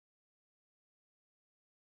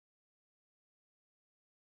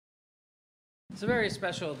It's a very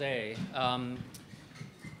special day.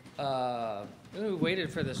 We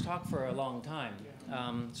waited for this talk for a long time.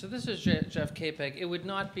 So this is Jeff Kapec. It would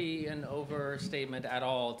not be an overstatement at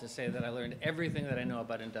all to say that I learned everything that I know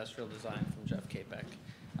about industrial design from Jeff Kapec,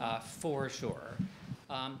 for sure.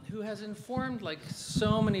 Who has informed like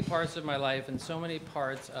so many parts of my life and so many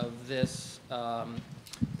parts of this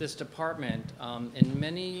this department in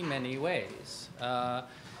many, many ways.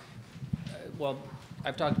 Well,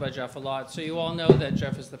 I've talked about Jeff a lot, so you all know that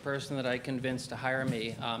Jeff is the person that I convinced to hire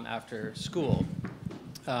me after school.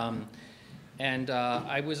 I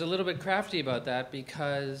was a little bit crafty about that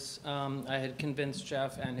because I had convinced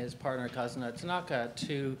Jeff and his partner, Kazuna Tanaka,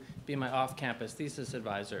 to be my off-campus thesis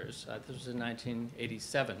advisors. This was in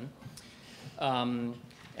 1987.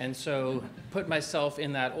 And so put myself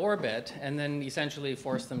in that orbit and then essentially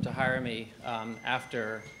forced them to hire me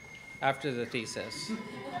after the thesis.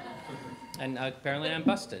 And apparently I'm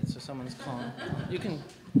busted, so someone's calling. You can.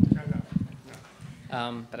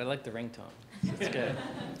 But I like the ringtone. So it's good.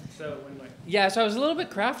 Yeah, so I was a little bit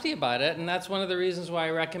crafty about it, and that's one of the reasons why I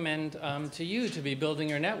recommend to you to be building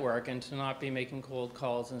your network and to not be making cold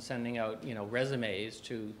calls and sending out, resumes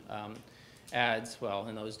to ads, well,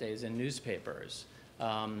 in those days in newspapers,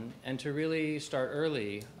 and to really start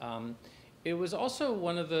early. It was also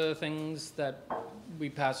one of the things that we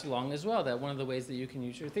passed along as well, that one of the ways that you can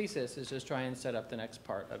use your thesis is just try and set up the next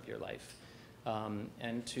part of your life.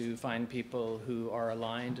 And to find people who are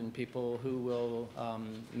aligned and people who will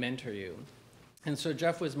mentor you. And so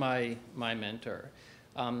Jeff was my mentor.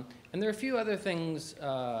 And there are a few other things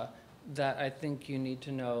that I think you need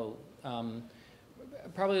to know.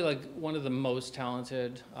 Probably like one of the most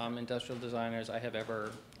talented industrial designers I have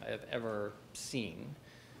ever seen.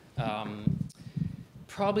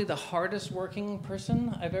 Probably the hardest working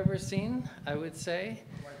person I've ever seen, I would say.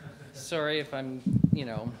 Sorry if I'm,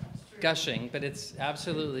 gushing, but it's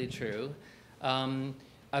absolutely true.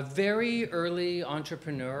 A very early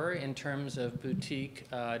entrepreneur in terms of boutique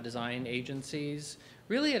design agencies,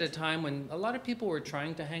 really at a time when a lot of people were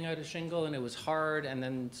trying to hang out a shingle and it was hard, and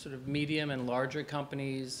then sort of medium and larger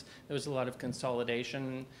companies, there was a lot of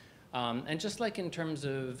consolidation. And just like in terms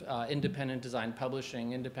of independent design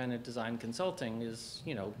publishing, independent design consulting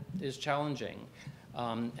is challenging.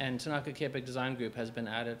 And Tanaka Kapec Design Group has been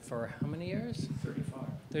at it for how many years?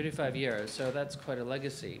 35 years, so that's quite a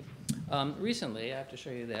legacy. Recently, I have to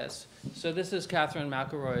show you this. So this is Catherine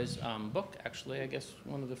McElroy's book, actually, I guess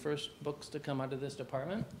one of the first books to come out of this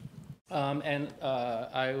department.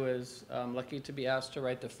 I was lucky to be asked to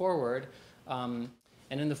write the foreword. And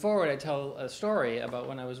in the foreword, I tell a story about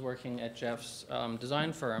when I was working at Jeff's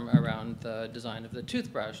design firm around the design of the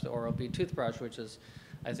toothbrush, the Oral-B toothbrush, which is,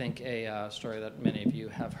 I think, a story that many of you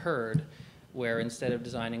have heard, where instead of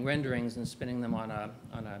designing renderings and spinning them on a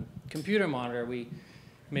computer monitor, we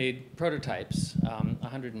made prototypes,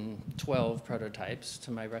 112 prototypes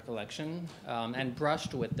to my recollection, and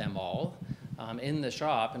brushed with them all in the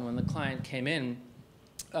shop. And when the client came in,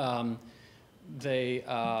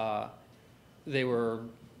 they were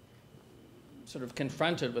sort of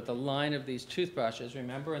confronted with a line of these toothbrushes,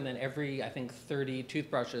 remember? And then every, I think, 30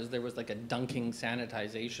 toothbrushes, there was like a dunking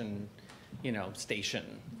sanitization,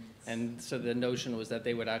 station. And so the notion was that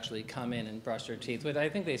they would actually come in and brush their teeth, which I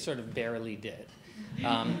think they sort of barely did.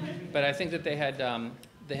 But I think that they had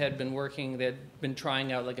been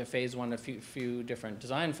trying out like a phase one, a few different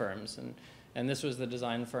design firms. And this was the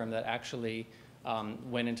design firm that actually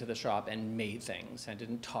went into the shop and made things and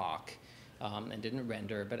didn't talk. And didn't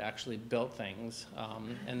render, but actually built things,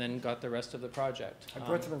 and then got the rest of the project. I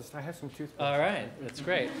brought some of this. I have some toothbrushes. All right, that's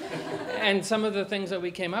great. And some of the things that we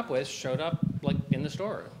came up with showed up like in the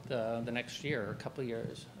store the next year, a couple of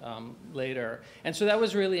years later. And so that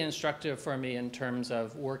was really instructive for me in terms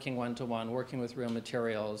of working one-to-one, working with real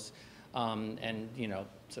materials, and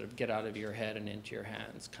sort of get out of your head and into your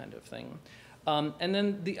hands kind of thing. And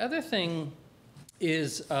then the other thing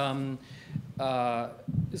is,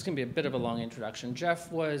 this can be a bit of a long introduction. Jeff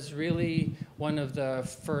was really one of the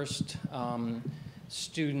first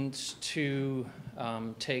students to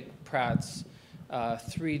take Pratt's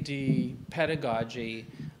 3D pedagogy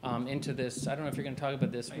into this, I don't know if you're going to talk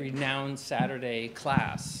about this, renowned Saturday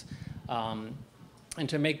class, and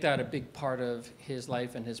to make that a big part of his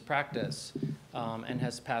life and his practice, and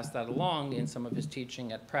has passed that along in some of his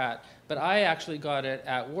teaching at Pratt. But I actually got it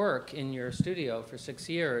at work in your studio for 6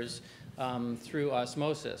 years through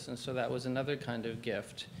osmosis, and so that was another kind of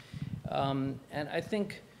gift. And I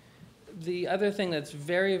think the other thing that's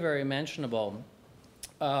very, very mentionable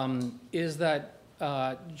is that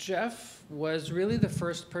Jeff was really the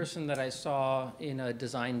first person that I saw in a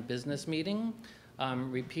design business meeting.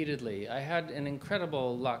 repeatedly. I had an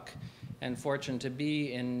incredible luck and fortune to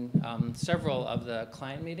be in several of the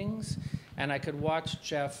client meetings, and I could watch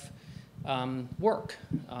Jeff work.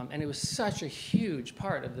 And it was such a huge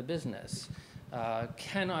part of the business.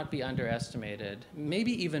 Cannot be underestimated.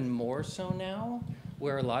 Maybe even more so now,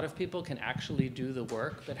 where a lot of people can actually do the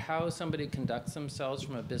work, but how somebody conducts themselves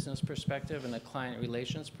from a business perspective and a client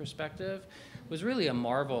relations perspective was really a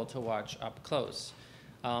marvel to watch up close.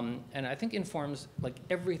 And I think informs like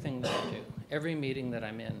everything that I do, every meeting that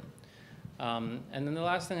I'm in. And then the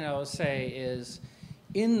last thing I will say is,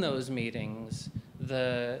 in those meetings,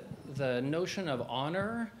 the notion of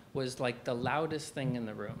honor was like the loudest thing in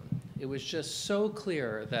the room. It was just so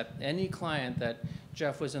clear that any client that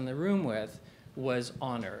Jeff was in the room with was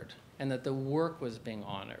honored, and that the work was being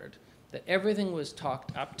honored, that everything was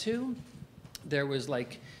talked up to. There was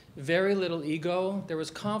like very little ego. There was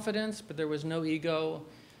confidence, but there was no ego.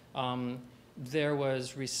 There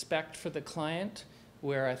was respect for the client,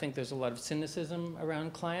 where I think there's a lot of cynicism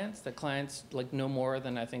around clients, that clients like no more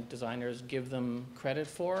than I think designers give them credit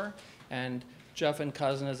for. And Jeff and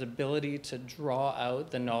Cousins' ability to draw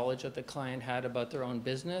out the knowledge that the client had about their own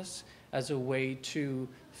business as a way to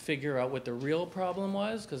figure out what the real problem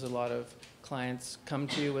was, because a lot of clients come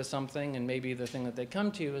to you with something and maybe the thing that they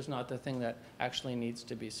come to you is not the thing that actually needs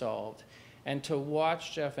to be solved. And to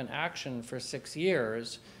watch Jeff in action for 6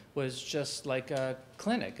 years was just like a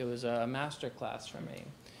clinic. It was a master class for me.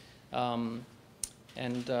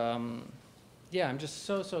 Yeah, I'm just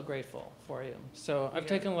so, so grateful for you. So I've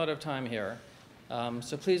taken a lot of time here.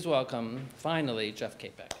 So please welcome, finally, Jeff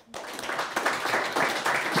Kapec.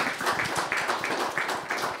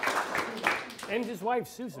 And his wife,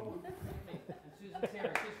 Susan. Susan's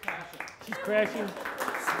here. She's crashing.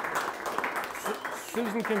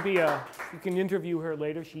 Susan can be you can interview her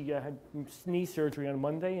later. She had knee surgery on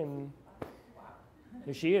Monday, and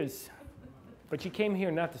there she is. But she came here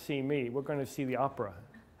not to see me. We're going to see the opera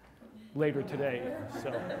later today.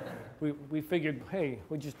 So we figured, hey,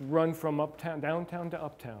 we just run from downtown to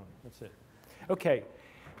uptown. That's it. Okay,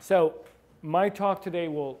 so my talk today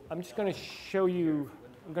I'm going to show you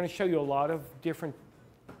a lot of different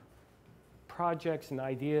projects and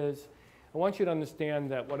ideas. I want you to understand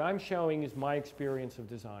that what I'm showing is my experience of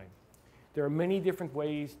design. There are many different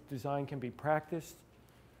ways design can be practiced.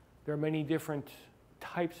 There are many different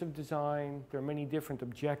types of design. There are many different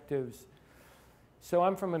objectives. So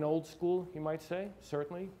I'm from an old school, you might say,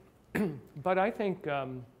 certainly. But I think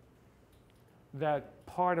that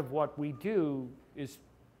part of what we do is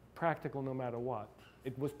practical no matter what.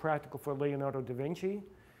 It was practical for Leonardo da Vinci.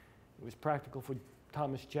 It was practical for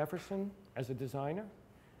Thomas Jefferson as a designer.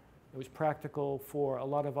 It was practical for a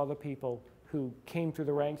lot of other people who came through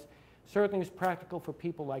the ranks. Certainly it was practical for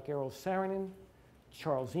people like Errol Saarinen,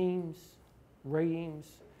 Charles Eames, Ray Eames,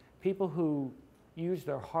 people who used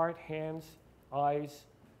their heart, hands, eyes,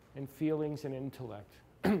 and feelings and intellect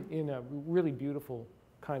in a really beautiful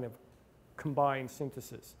kind of combined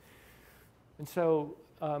synthesis. And so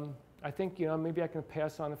I think, maybe I can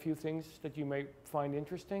pass on a few things that you may find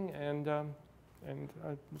interesting, and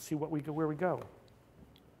we'll see where we go.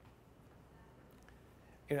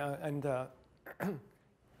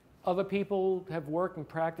 Other people have worked and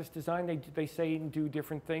practiced design. They say and do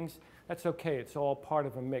different things. That's okay. It's all part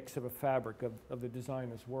of a mix of a fabric of the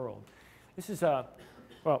designer's world. This is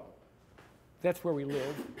well, that's where we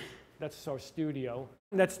live. That's our studio.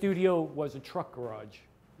 That studio was a truck garage,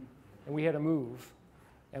 and we had to move.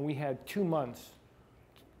 And we had 2 months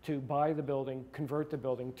to buy the building, convert the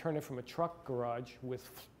building, turn it from a truck garage with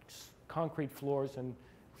concrete floors and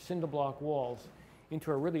cinder block walls into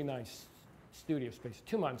a really nice studio space.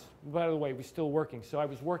 2 months. By the way, we're still working. So I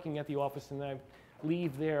was working at the office, and then I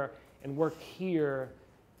leave there and work here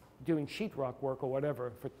doing sheetrock work or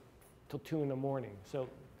whatever till 2 in the morning. So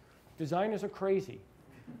designers are crazy.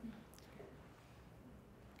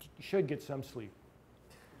 You should get some sleep.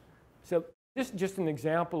 So this is just an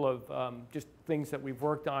example of just things that we've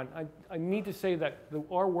worked on. I need to say that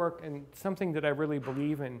our work, and something that I really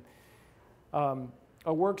believe in,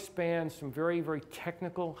 our work spans from very, very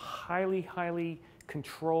technical, highly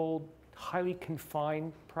controlled, highly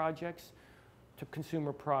confined projects to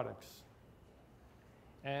consumer products.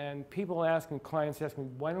 And people ask, and clients ask me,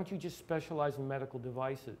 why don't you just specialize in medical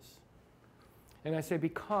devices? And I say,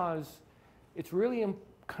 because it's really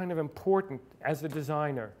kind of important as a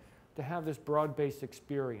designer to have this broad-based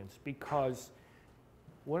experience, because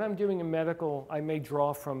what I'm doing in medical, I may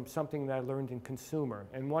draw from something that I learned in consumer.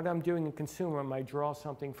 And what I'm doing in consumer, I might draw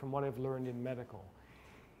something from what I've learned in medical.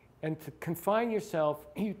 And to confine yourself,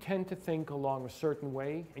 you tend to think along a certain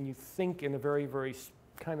way, and you think in a very, very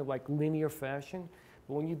kind of like linear fashion.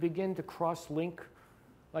 But when you begin to cross-link,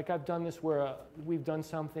 like I've done this where we've done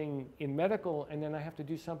something in medical and then I have to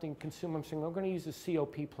do something consumer, I'm saying I'm going to use a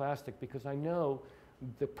COP plastic because I know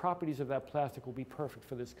the properties of that plastic will be perfect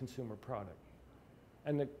for this consumer product.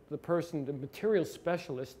 And the person, the material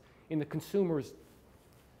specialist in the consumer's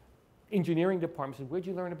engineering department says, where'd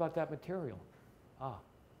you learn about that material? Ah,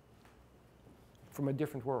 from a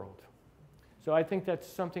different world. So I think that's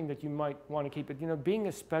something that you might want to keep it. You know, being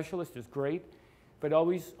a specialist is great, but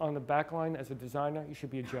always on the back line as a designer, you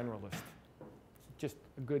should be a generalist. It's just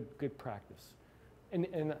a good practice.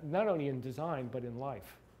 And not only in design, but in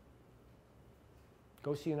life.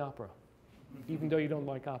 Go see an opera, even though you don't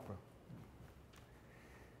like opera.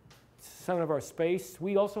 Some of our space.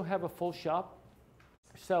 We also have a full shop.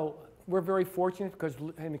 So we're very fortunate because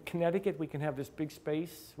in Connecticut, we can have this big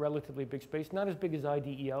space, relatively big space, not as big as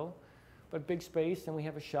IDEO, but big space, and we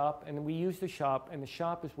have a shop, and we use the shop, and the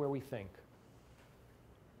shop is where we think.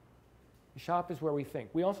 The shop is where we think.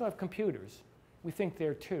 We also have computers. We think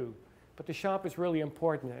there too, but the shop is really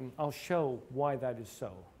important, and I'll show why that is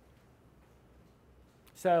so.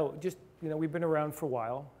 So just, you know, we've been around for a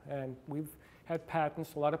while, and we've had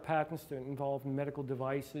patents, a lot of patents that involve medical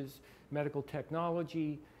devices, medical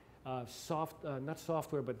technology, not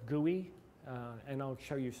software, but GUI, and I'll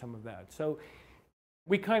show you some of that. So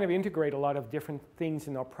we kind of integrate a lot of different things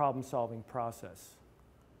in our problem-solving process.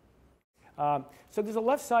 So there's a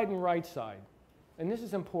left side and right side, and this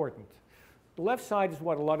is important. The left side is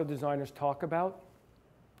what a lot of designers talk about,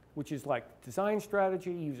 which is like design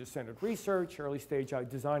strategy, user-centered research, early stage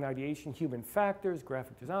design ideation, human factors,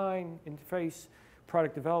 graphic design, interface,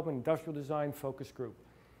 product development, industrial design, focus group.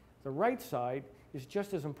 The right side is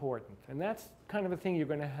just as important, and that's kind of a thing you're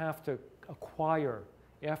going to have to acquire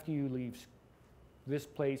after you leave this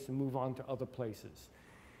place and move on to other places.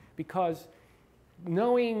 Because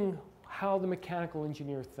knowing how the mechanical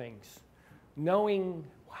engineer thinks, knowing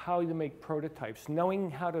how to make prototypes,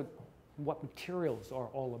 knowing what materials are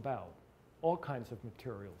all about, all kinds of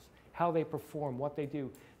materials, how they perform, what they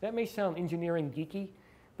do. That may sound engineering geeky,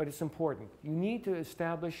 but it's important. You need to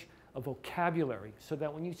establish a vocabulary so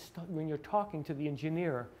that when you're talking to the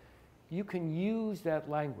engineer, you can use that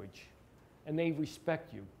language and they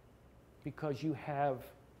respect you because you have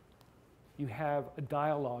a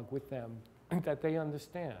dialogue with them that they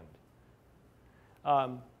understand.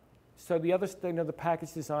 So the other thing of the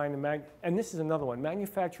package design, and this is another one,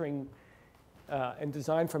 manufacturing and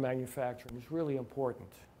design for manufacturing is really important.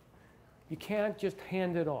 You can't just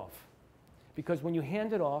hand it off, because when you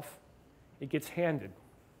hand it off, it gets handed.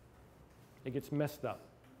 It gets messed up.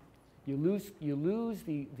 You lose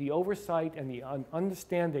the oversight and the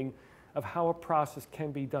understanding of how a process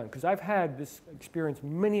can be done. Because I've had this experience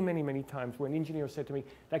many, many, many times where an engineer said to me,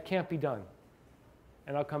 that can't be done.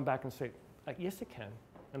 And I'll come back and say, yes, it can,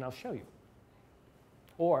 and I'll show you.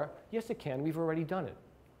 Or, yes, it can, we've already done it.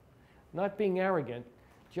 Not being arrogant,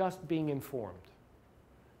 just being informed.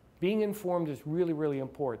 Being informed is really, really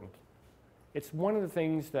important. It's one of the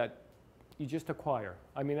things that you just acquire.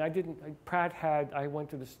 I mean, I went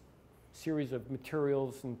to this series of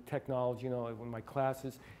materials and technology, you know, in my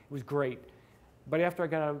classes. It was great. But after I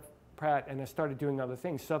got out of Pratt and I started doing other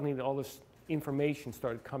things, suddenly all this information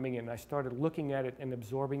started coming in. I started looking at it and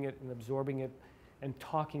absorbing it and absorbing it and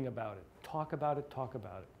talking about it. Talk about it, talk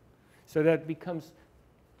about it. So that it becomes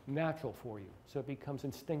natural for you. So it becomes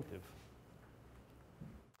instinctive.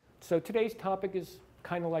 So today's topic is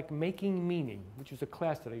kind of like making meaning, which is a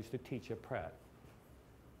class that I used to teach at Pratt.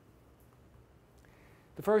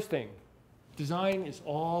 The first thing, design is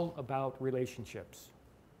all about relationships.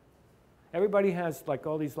 Everybody has like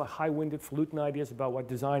all these high-winded falutin ideas about what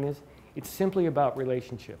design is. It's simply about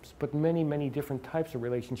relationships, but many, many different types of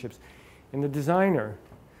relationships. And the designer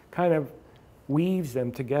kind of weaves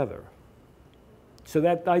them together. So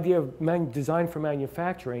that idea of design for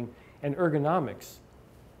manufacturing and ergonomics,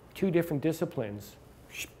 two different disciplines,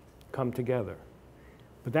 come together.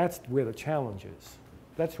 But that's where the challenge is.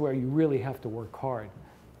 That's where you really have to work hard.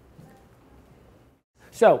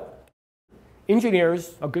 So,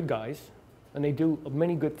 engineers are good guys, and they do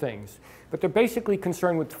many good things, but they're basically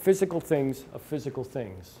concerned with physical things of physical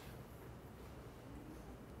things.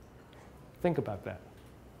 Think about that.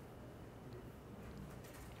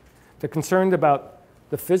 They're concerned about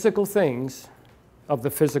the physical things of the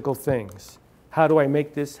physical things. How do I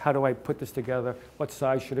make this? How do I put this together? What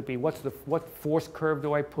size should it be? What force curve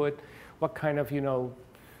do I put? What kind of, you know,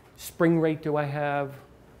 spring rate do I have?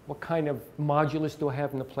 What kind of modulus do I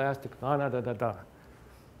have in the plastic? Da.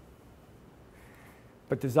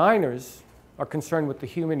 But designers are concerned with the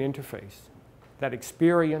human interface, that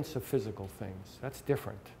experience of physical things. That's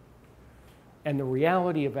different. And the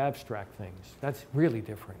reality of abstract things, that's really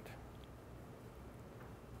different.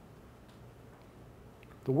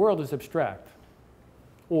 The world is abstract,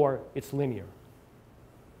 or it's linear.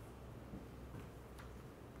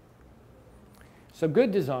 So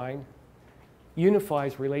good design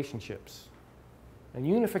unifies relationships. And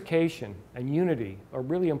unification and unity are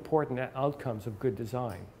really important outcomes of good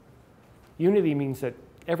design. Unity means that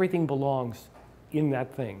everything belongs in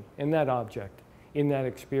that thing, in that object, in that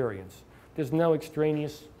experience. There's no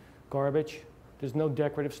extraneous garbage. There's no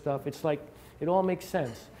decorative stuff. It's like it all makes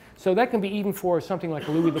sense. So that can be even for something like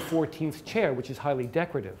a Louis XIV's chair, which is highly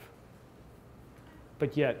decorative.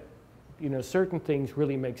 But yet, you know, certain things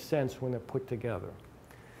really make sense when they're put together.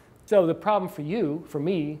 So the problem for you, for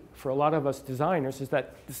me, for a lot of us designers, is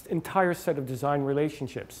that this entire set of design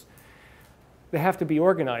relationships, they have to be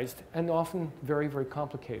organized and often very, very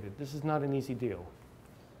complicated. This is not an easy deal.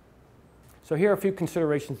 So here are a few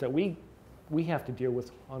considerations that we have to deal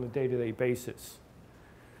with on a day-to-day basis.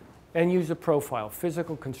 End user profile,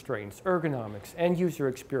 physical constraints, ergonomics, end user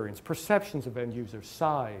experience, perceptions of end user,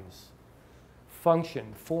 size,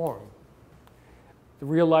 function, form, the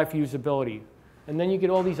real life usability. And then you get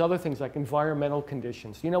all these other things like environmental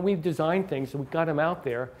conditions. You know, we've designed things and we got them out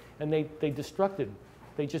there and they destructed.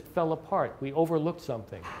 They just fell apart. We overlooked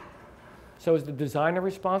something. So is the designer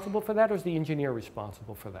responsible for that or is the engineer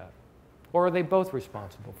responsible for that? Or are they both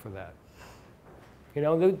responsible for that? You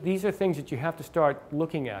know, these are things that you have to start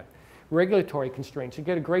looking at. Regulatory constraints. You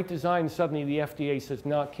get a great design, suddenly the FDA says,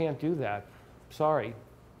 no, can't do that. Sorry,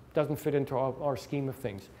 doesn't fit into our scheme of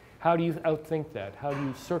things. How do you outthink that? How do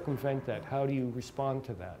you circumvent that? How do you respond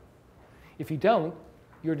to that? If you don't,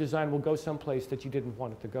 your design will go someplace that you didn't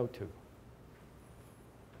want it to go to.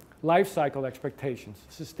 Life cycle expectations,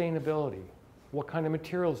 sustainability. What kind of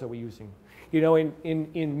materials are we using? You know,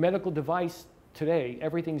 in medical device today,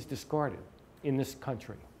 everything's discarded in this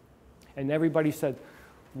country. And everybody said,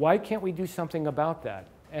 why can't we do something about that?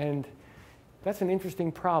 And that's an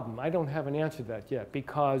interesting problem. I don't have an answer to that yet,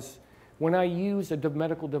 because when I use a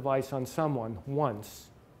medical device on someone once,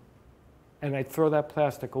 and I throw that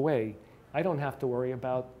plastic away, I don't have to worry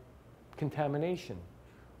about contamination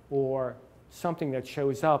or something that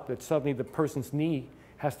shows up that suddenly the person's knee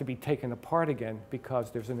has to be taken apart again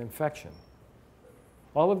because there's an infection.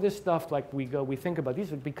 All of this stuff, like we think about,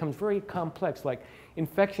 these it becomes very complex, like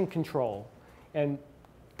infection control and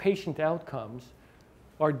patient outcomes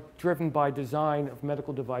are driven by design of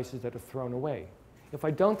medical devices that are thrown away. If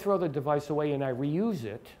I don't throw the device away and I reuse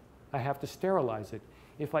it, I have to sterilize it.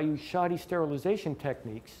 If I use shoddy sterilization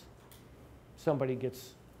techniques, somebody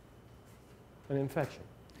gets an infection.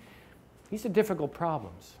 These are difficult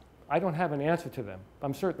problems. I don't have an answer to them.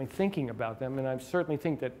 I'm certainly thinking about them, and I certainly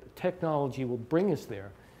think that technology will bring us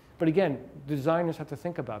there. But again, designers have to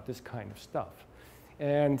think about this kind of stuff.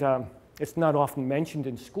 And it's not often mentioned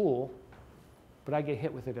in school, but I get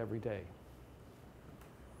hit with it every day.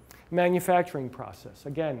 Manufacturing process.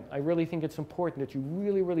 Again, I really think it's important that you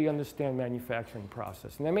really, really understand manufacturing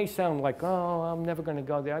process. And that may sound like, oh, I'm never going to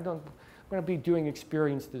go there. I'm going to be doing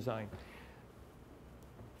experience design.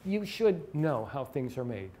 You should know how things are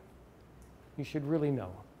made. You should really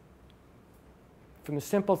know. From the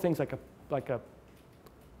simple things like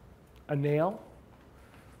a nail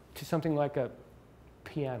to something like a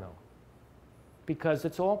piano. Because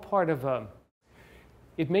it's all part of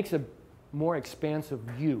it makes a more expansive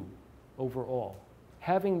view overall.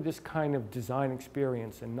 Having this kind of design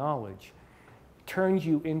experience and knowledge turns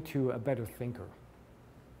you into a better thinker.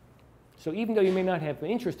 So even though you may not have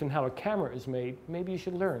an interest in how a camera is made, maybe you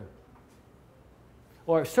should learn.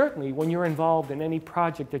 Or certainly when you're involved in any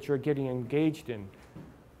project that you're getting engaged in,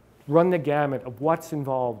 run the gamut of what's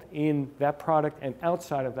involved in that product and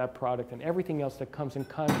outside of that product and everything else that comes in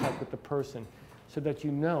contact with the person so that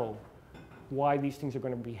you know why these things are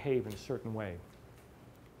going to behave in a certain way.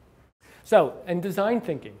 So, and design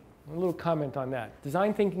thinking, a little comment on that.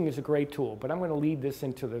 Design thinking is a great tool, but I'm going to lead this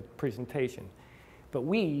into the presentation. But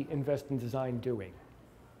we invest in design doing.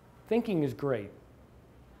 Thinking is great,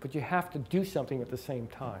 but you have to do something at the same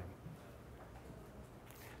time.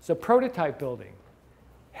 So prototype building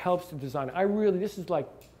helps to design. This is like,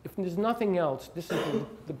 if there's nothing else, this is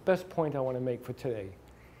the best point I want to make for today.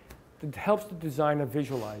 It helps the designer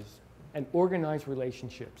visualize and organize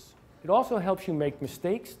relationships. It also helps you make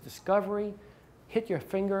mistakes, discovery, hit your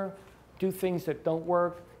finger, do things that don't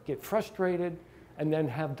work, get frustrated, and then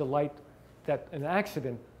have delight that an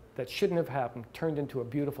accident that shouldn't have happened turned into a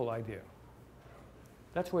beautiful idea.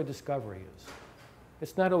 That's where discovery is.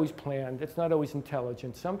 It's not always planned. It's not always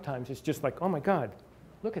intelligent. Sometimes it's just like, oh my God,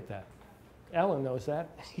 look at that. Alan knows that.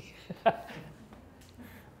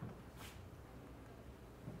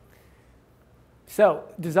 So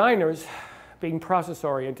designers, being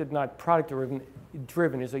process-oriented, not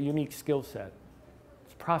product-driven, is a unique skill set.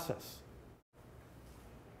 It's process.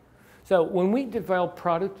 So when we develop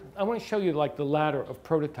product, I want to show you like the ladder of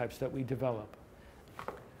prototypes that we develop.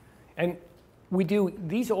 And we do,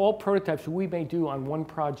 these are all prototypes we may do on one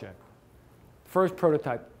project. First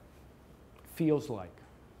prototype, feels like.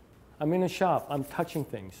 I'm in a shop, I'm touching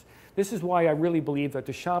things. This is why I really believe that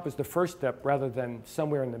the shop is the first step rather than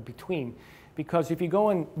somewhere in the between. Because if you go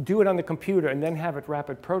and do it on the computer and then have it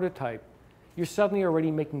rapid prototype, you're suddenly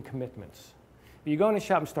already making commitments. If you go in a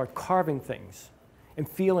shop and start carving things and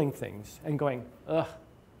feeling things and going, ugh,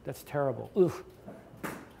 that's terrible, ugh.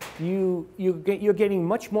 You're getting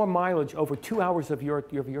much more mileage over 2 hours of your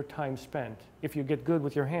time spent, if you get good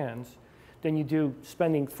with your hands, than you do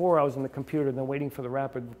spending 4 hours on the computer and then waiting for the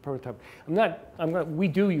rapid prototype. We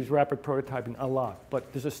do use rapid prototyping a lot,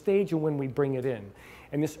 but there's a stage when we bring it in.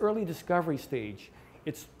 And this early discovery stage,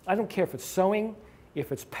 I don't care if it's sewing,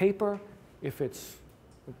 if it's paper,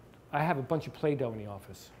 I have a bunch of Play-Doh in the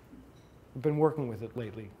office. I've been working with it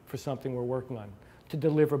lately for something we're working on to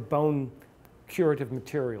deliver bone curative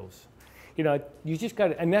materials. You know, you just got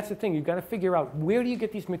to, and that's the thing, you've got to figure out where do you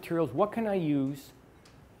get these materials, what can I use,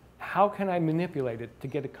 how can I manipulate it to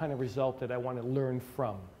get a kind of result that I want to learn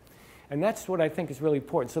from. And that's what I think is really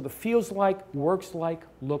important. So the feels like, works like,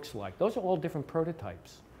 looks like. Those are all different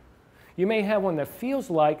prototypes. You may have one that feels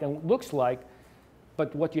like and looks like,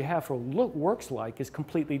 but what you have for works like is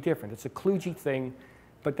completely different. It's a kludgy thing,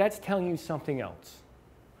 but that's telling you something else.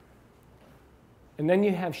 And then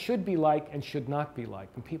you have should be like and should not be like.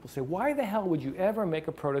 And people say, why the hell would you ever make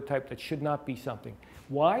a prototype that should not be something?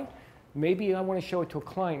 Why? Maybe I want to show it to a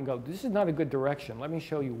client and go, this is not a good direction. Let me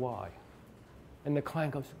show you why. And the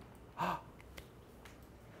client goes, oh,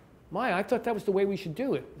 I thought that was the way we should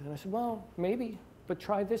do it. And I said, well, maybe, but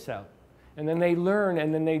try this out. And then they learn,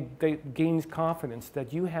 and then they gain confidence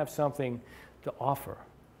that you have something to offer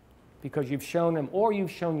because you've shown them, or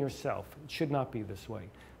you've shown yourself. It should not be this way.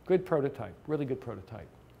 Good prototype, really good prototype.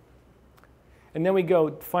 And then we go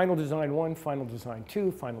final design 1, final design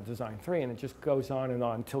 2, final design 3, and it just goes on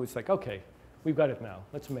until it's like, okay, we've got it now.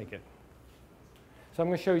 Let's make it. So I'm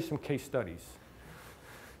going to show you some case studies.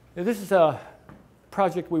 Now, this is a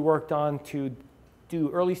project we worked on to do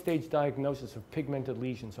early stage diagnosis of pigmented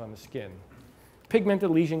lesions on the skin. Pigmented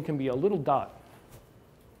lesion can be a little dot,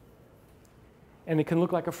 and it can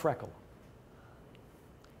look like a freckle,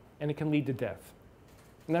 and it can lead to death.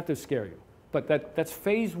 Not to scare you, but that's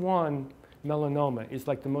phase 1 melanoma is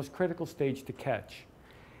like the most critical stage to catch.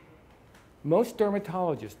 Most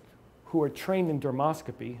dermatologists who are trained in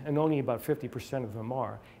dermoscopy, and only about 50% of them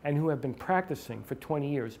are, and who have been practicing for 20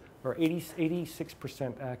 years, are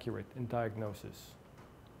 86% accurate in diagnosis.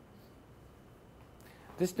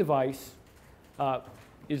 This device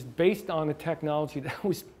is based on a technology that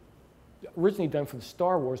was originally done for the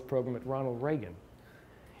Star Wars program at Ronald Reagan.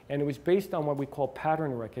 And it was based on what we call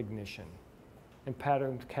pattern recognition and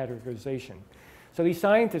pattern categorization. So these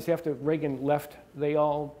scientists, after Reagan left, they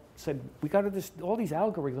all said, we got all these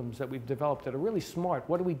algorithms that we've developed that are really smart.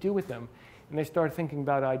 What do we do with them? And they started thinking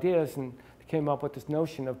about ideas and came up with this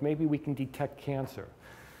notion of maybe we can detect cancer.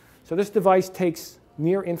 So this device takes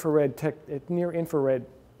near-infrared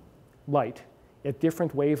light at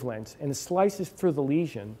different wavelengths and it slices through the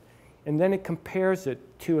lesion, and then it compares it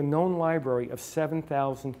to a known library of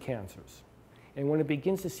 7,000 cancers. And when it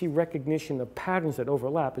begins to see recognition of patterns that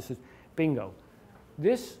overlap, it says, bingo,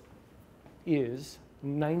 this is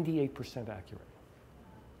 98% accurate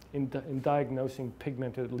in diagnosing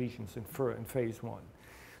pigmented lesions in phase 1.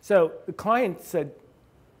 So the client said,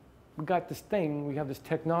 we got this thing, we have this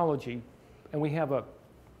technology, and we have a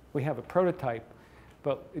prototype,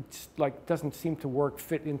 but it's like doesn't seem to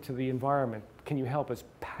fit into the environment. Can you help us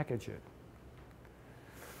package it?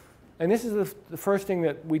 And this is the first thing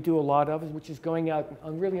that we do a lot of, which is going out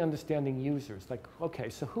and really understanding users. Like, okay,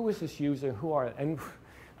 so who is this user? Who are, and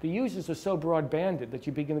the users are so broad-banded that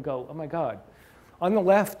you begin to go, oh my God. On the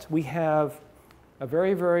left, we have a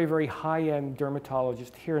very, very, very high-end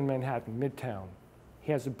dermatologist here in Manhattan, Midtown.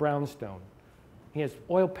 He has a brownstone. He has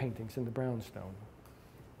oil paintings in the brownstone.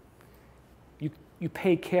 You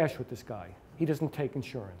pay cash with this guy. He doesn't take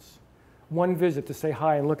insurance. One visit to say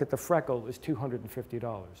hi and look at the freckle is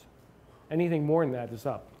 $250. Anything more than that is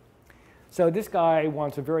up. So this guy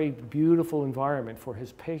wants a very beautiful environment for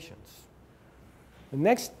his patients. The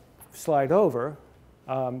next slide over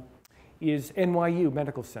is NYU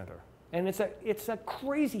Medical Center. And it's a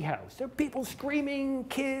crazy house. There are people screaming,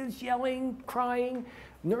 kids yelling, crying,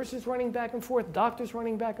 nurses running back and forth, doctors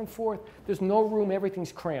running back and forth. There's no room,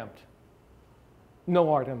 everything's cramped.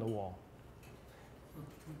 No art on the wall.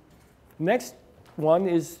 Next one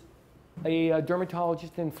is a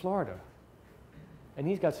dermatologist in Florida. And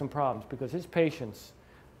he's got some problems because his patients,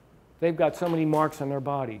 they've got so many marks on their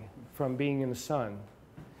body from being in the sun.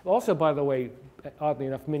 Also, by the way, oddly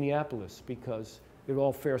enough, Minneapolis, because they're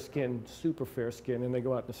all fair skinned, super fair skinned, and they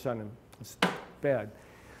go out in the sun and it's bad.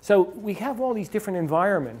 So we have all these different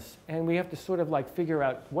environments, and we have to sort of like figure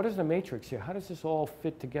out what is the matrix here? How does this all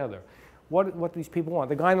fit together? What do these people want?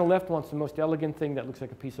 The guy on the left wants the most elegant thing that looks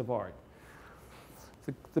like a piece of art.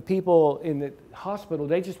 The people in the hospital,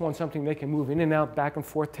 they just want something they can move in and out, back and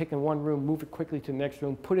forth, take in one room, move it quickly to the next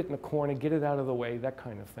room, put it in the corner, get it out of the way, that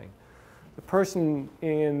kind of thing. The person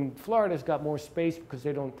in Florida's got more space because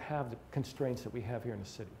they don't have the constraints that we have here in the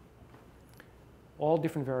city. All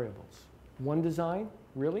different variables. One design?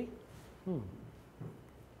 Really?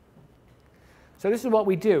 So this is what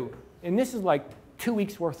we do. And this is like 2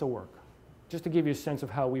 weeks worth of work, just to give you a sense of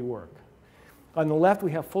how we work. On the left,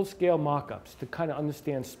 we have full-scale mock-ups to kind of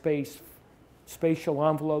understand space, spatial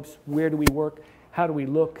envelopes, where do we work, how do we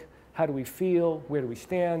look, how do we feel, where do we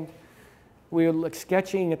stand. We're like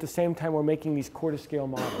sketching at the same time we're making these quarter-scale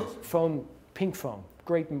models. Foam, pink foam,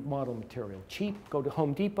 great model material. Cheap, go to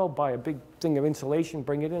Home Depot, buy a big thing of insulation,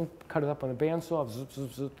 bring it in, cut it up on a bandsaw, zip,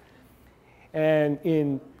 zip, zip.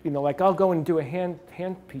 And like I'll go and do a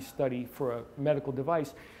handpiece study for a medical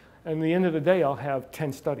device, and at the end of the day, I'll have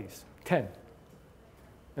 10 studies, 10.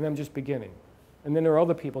 And I'm just beginning. And then there are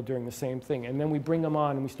other people doing the same thing. And then we bring them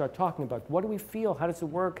on and we start talking about what do we feel, how does it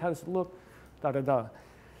work, how does it look, da-da-da.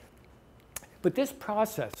 But this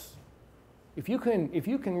process, if you can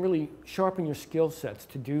really sharpen your skill sets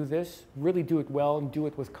to do this, really do it well and do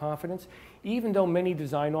it with confidence, even though many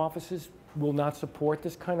design offices will not support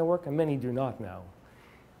this kind of work, and many do not now.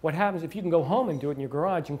 What happens if you can go home and do it in your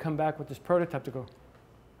garage and come back with this prototype to go,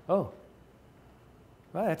 oh,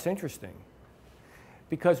 well, that's interesting.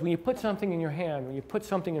 Because when you put something in your hand, when you put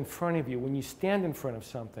something in front of you, when you stand in front of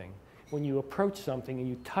something, when you approach something and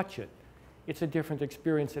you touch it, it's a different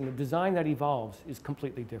experience, and the design that evolves is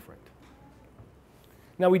completely different.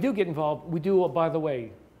 Now, we do get involved. We do, by the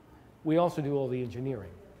way, we also do all the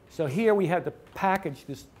engineering. So here we had to package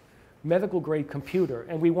this medical-grade computer,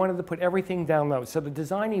 and we wanted to put everything down low. So the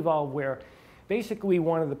design evolved where basically we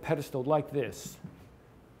wanted the pedestal like this,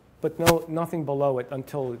 but nothing below it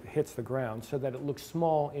until it hits the ground so that it looks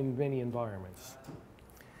small in many environments.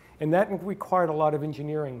 And that required a lot of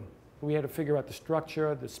engineering. We had to figure out the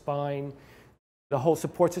structure, the spine, the whole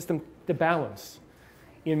support system, the balance.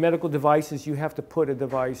 In medical devices, you have to put a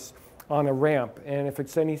device on a ramp, and if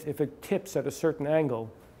it tips at a certain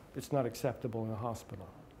angle, it's not acceptable in a hospital.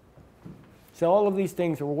 So all of these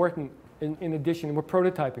things are working in addition. We're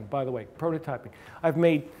prototyping, by the way, prototyping. I've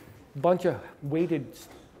made a bunch of weighted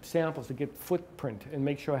samples to get footprint and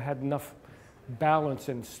make sure I had enough balance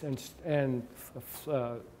and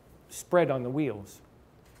spread on the wheels.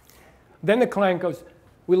 Then the client goes,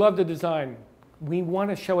 we love the design. We want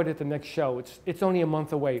to show it at the next show. It's only a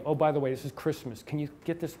month away. Oh, by the way, this is Christmas. Can you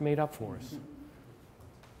get this made up for us?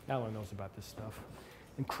 Alan knows about this stuff.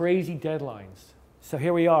 And crazy deadlines. So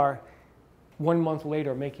here we are, 1 month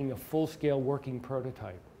later, making a full-scale working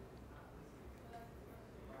prototype.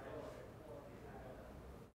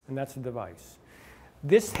 And that's the device.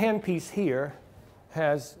 This handpiece here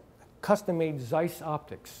has custom-made Zeiss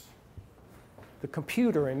optics. The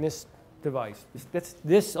computer in this device,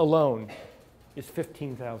 this alone is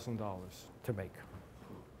 $15,000 to make.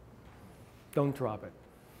 Don't drop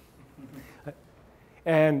it.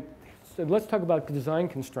 And so let's talk about the design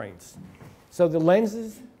constraints. So the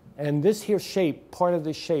lenses and this here shape, part of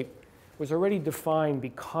this shape, was already defined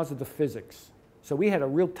because of the physics. So we had a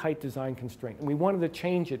real tight design constraint, and we wanted to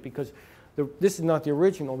change it because this is not the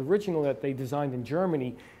original. The original that they designed in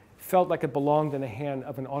Germany felt like it belonged in the hand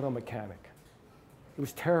of an auto mechanic. It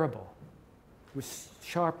was terrible. It was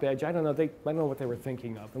sharp edge. I don't know what they were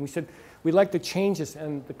thinking of. And we said, we'd like to change this,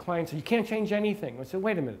 and the client said, you can't change anything. I said,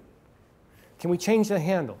 wait a minute. Can we change the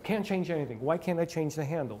handle? Can't change anything. Why can't I change the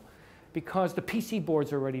handle? Because the PC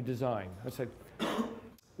board's already designed. I said,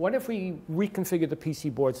 what if we reconfigure the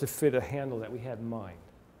PC boards to fit a handle that we had in mind?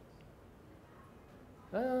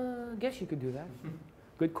 I guess you could do that.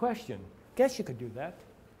 Good question. Guess you could do that.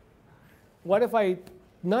 What if I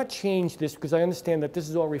not change this, because I understand that this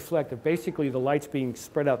is all reflective, basically the light's being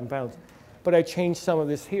spread out and balanced, but I changed some of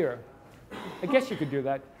this here? I guess you could do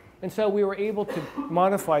that. And so we were able to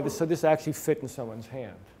modify this so this actually fit in someone's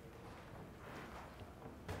hand.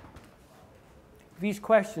 these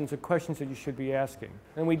questions are questions that you should be asking.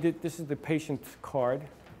 And we did, this is the patient card,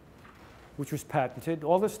 which was patented.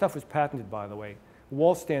 All this stuff was patented, by the way.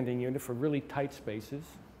 Wall standing unit for really tight spaces.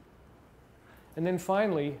 And then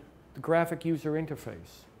finally, the graphic user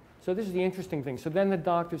interface. So this is the interesting thing. So then the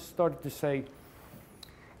doctors started to say,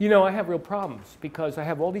 you know, I have real problems because I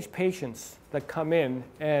have all these patients that come in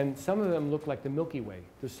and some of them look like the Milky Way.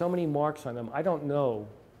 There's so many marks on them. I don't know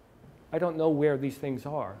where these things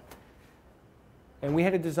are. And we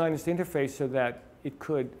had to design this interface so that it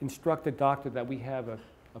could instruct the doctor that we have a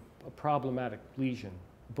problematic lesion,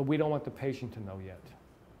 but we don't want the patient to know yet.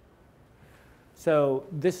 So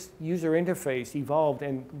this user interface evolved,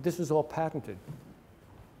 and this was all patented.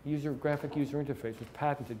 Graphic user interface was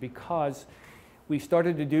patented because we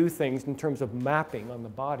started to do things in terms of mapping on the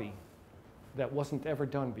body that wasn't ever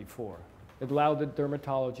done before. It allowed the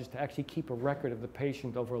dermatologist to actually keep a record of the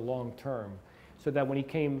patient over a long term, so that when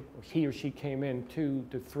he or she came in 2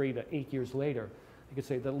 to 3 to 8 years later, they could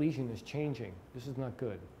say the lesion is changing. This is not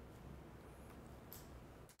good.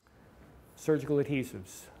 Surgical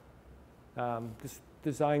adhesives. This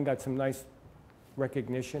design got some nice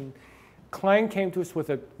recognition. Klein came to us with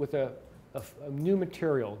a new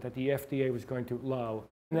material that the FDA was going to allow,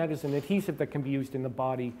 and that is an adhesive that can be used in the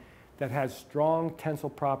body that has strong tensile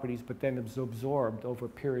properties but then is absorbed over a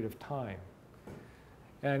period of time.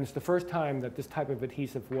 And it's the first time that this type of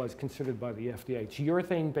adhesive was considered by the FDA. It's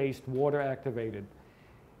urethane-based, water-activated,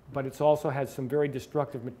 but it also has some very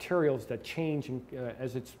destructive materials that change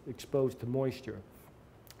as it's exposed to moisture.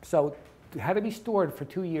 So it had to be stored for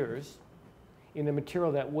 2 years in a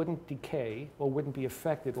material that wouldn't decay or wouldn't be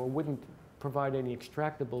affected or wouldn't provide any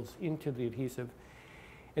extractables into the adhesive.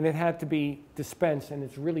 And it had to be dispensed, and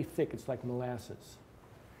it's really thick. It's like molasses.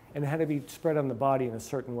 And it had to be spread on the body in a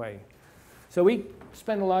certain way. So we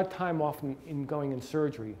spend a lot of time often in going in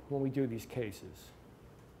surgery when we do these cases.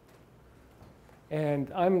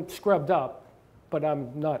 And I'm scrubbed up, but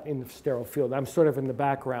I'm not in the sterile field. I'm sort of in the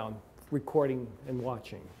background, recording and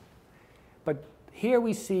watching. But here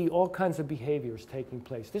we see all kinds of behaviors taking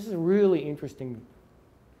place. This is a really interesting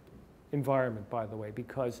environment, by the way,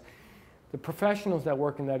 because the professionals that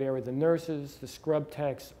work in that area, the nurses, the scrub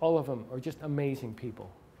techs, all of them are just amazing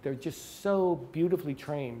people. They're just so beautifully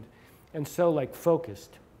trained and so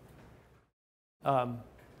focused. But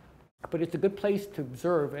it's a good place to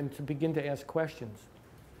observe and to begin to ask questions.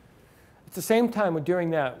 At the same time we're doing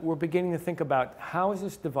that, we're beginning to think about how is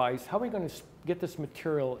this device, how are we going to get this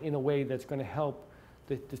material in a way that's going to help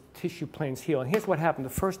the tissue planes heal. And here's what happened. The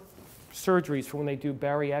first surgeries for when they do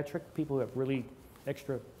bariatric, people who have really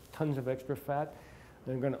tons of extra fat,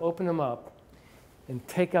 they're going to open them up and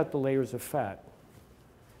take out the layers of fat.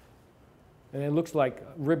 And it looks like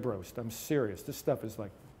rib roast. I'm serious. This stuff is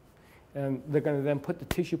like, and they're going to then put the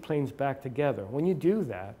tissue planes back together. When you do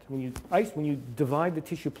that, when you divide the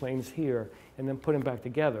tissue planes here and then put them back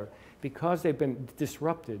together, because they've been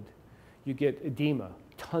disrupted, you get edema,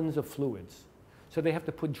 tons of fluids. So they have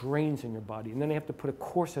to put drains in your body, and then they have to put a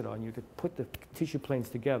corset on you to put the tissue planes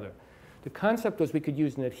together. The concept was we could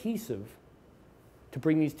use an adhesive to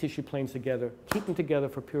bring these tissue planes together, keep them together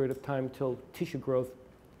for a period of time until tissue growth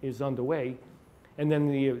is underway, and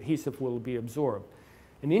then the adhesive will be absorbed.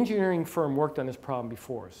 An engineering firm worked on this problem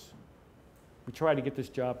before us. We tried to get this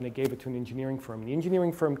job, and they gave it to an engineering firm. The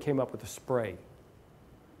engineering firm came up with a spray.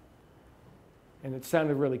 And it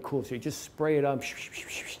sounded really cool. So you just spray it on,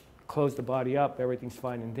 close the body up, everything's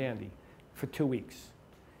fine and dandy for 2 weeks.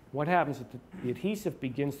 What happens is the adhesive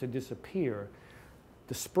begins to disappear.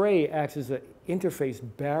 The spray acts as an interface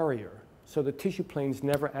barrier, so the tissue planes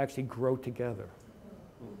never actually grow together.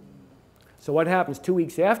 So what happens 2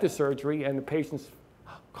 weeks after surgery and the patient's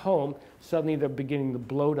home, suddenly they're beginning to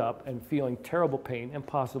bloat up and feeling terrible pain and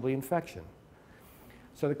possibly infection.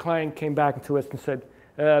 So the client came back to us and said,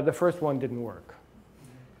 the first one didn't work.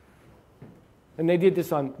 And they did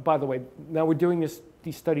this on, by the way, now we're doing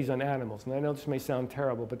these studies on animals, and I know this may sound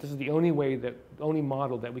terrible, but this is the only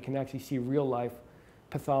model that we can actually see real life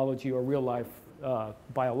pathology or real life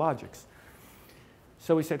biologics.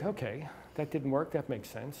 So we said, okay, that didn't work, that makes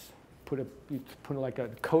sense. You put like a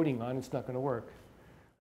coating on, it's not going to work.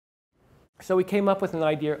 So we came up with an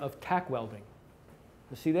idea of tack welding.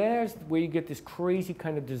 You see, there's where you get this crazy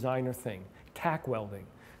kind of designer thing, tack welding.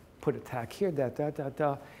 Put a tack here,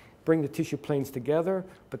 bring the tissue planes together,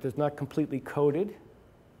 but they're not completely coated,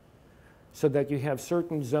 so that you have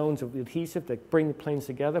certain zones of adhesive that bring the planes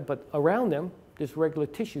together, but around them, there's regular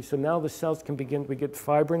tissue. So now the cells can begin, we get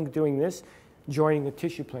fibrin doing this, joining the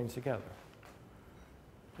tissue planes together.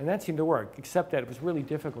 And that seemed to work, except that it was really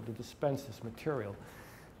difficult to dispense this material.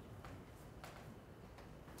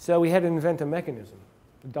 So we had to invent a mechanism,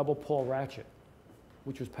 the double Paul ratchet,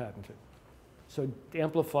 which was patented. So it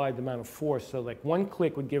amplified the amount of force, so like one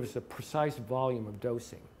click would give us a precise volume of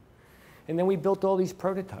dosing. And then we built all these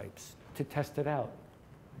prototypes to test it out.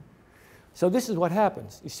 So this is what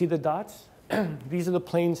happens. You see the dots? These are the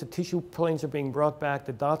planes, the tissue planes are being brought back.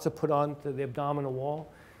 The dots are put onto the abdominal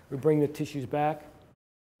wall. We bring the tissues back.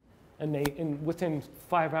 And within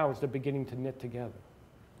 5 hours, they're beginning to knit together.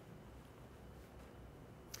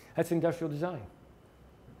 That's industrial design,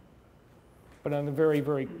 but on a very,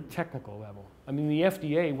 very technical level. I mean, the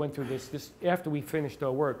FDA went through this after we finished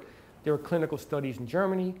our work. There were clinical studies in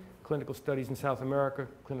Germany, clinical studies in South America,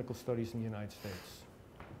 clinical studies in the United States.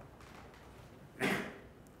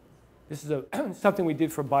 This is something we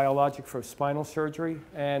did for biologic for spinal surgery.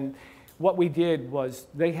 And what we did was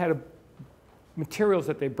they had materials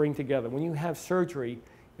that they bring together. When you have surgery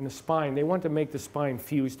in the spine, they want to make the spine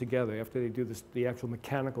fuse together after they do the actual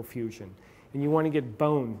mechanical fusion. And you want to get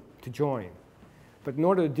bone to join. But in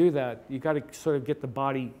order to do that, you've got to sort of get the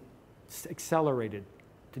body accelerated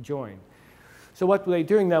to join. So what they're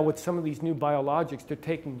doing now with some of these new biologics, they're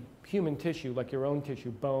taking human tissue, like your own tissue,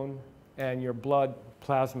 bone, and your blood,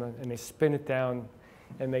 plasma, and they spin it down,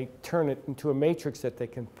 and they turn it into a matrix that they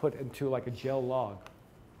can put into like a gel log.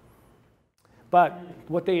 But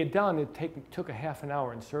what they had done, it took a half an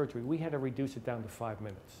hour in surgery. We had to reduce it down to 5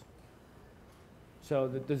 minutes. So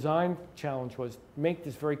the design challenge was make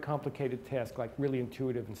this very complicated task like really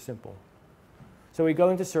intuitive and simple. So we go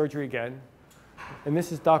into surgery again, and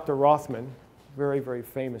this is Dr. Rothman, very, very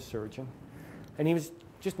famous surgeon. And he was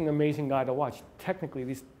just an amazing guy to watch.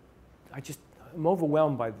 Technically, I'm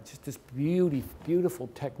overwhelmed by just this beautiful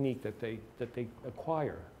technique that they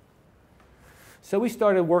acquire. So we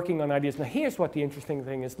started working on ideas. Now here's what the interesting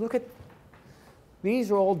thing is. Look at, these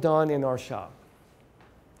are all done in our shop.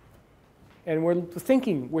 And we're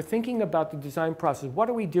thinking about the design process. What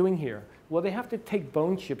are we doing here? Well, they have to take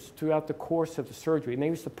bone chips throughout the course of the surgery, and they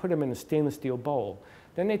used to put them in a stainless steel bowl.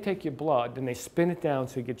 Then they take your blood, and they spin it down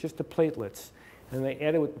so you get just the platelets, and they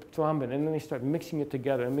add it with thrombin, and then they start mixing it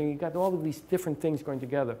together. I mean, you got all of these different things going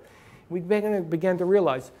together. We began to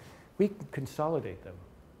realize we can consolidate them.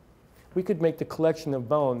 We could make the collection of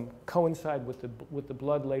bone coincide with the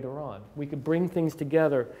blood later on. We could bring things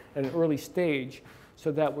together at an early stage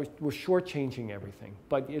so that we're shortchanging everything.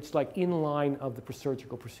 But it's like in line of the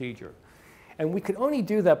surgical procedure. And we could only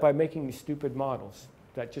do that by making these stupid models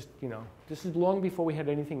that just, this is long before we had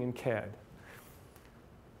anything in CAD.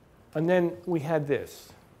 And then we had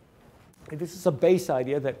this. This is a base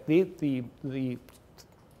idea that the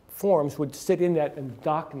forms would sit in that and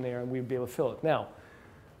dock in there, and we'd be able to fill it. Now,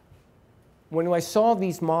 when I saw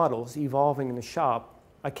these models evolving in the shop,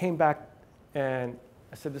 I came back and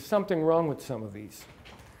I said, there's something wrong with some of these.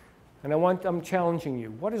 And I'm challenging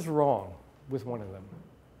you. What is wrong with one of them?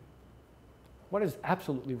 What is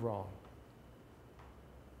absolutely wrong?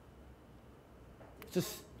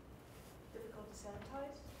 Just difficult to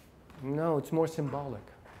sanitize? No, it's more symbolic.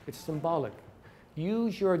 It's symbolic.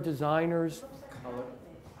 Use your designers. Color?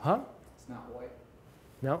 Huh? It's not white.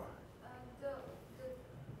 No? The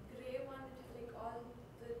gray one, it is like all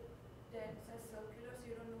the dents are circular, so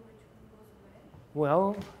you don't know which one goes where.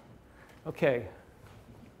 Well, okay. It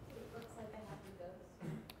looks like a happy ghost.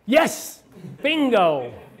 Yes!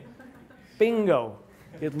 Bingo! Bingo.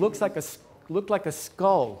 It looked like a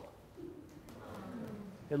skull.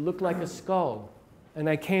 It looked like a skull. And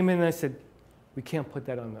I came in and I said, we can't put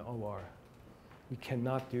that on the OR. We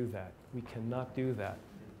cannot do that. We cannot do that.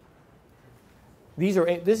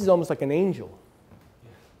 This is almost like an angel,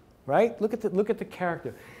 right? Look at the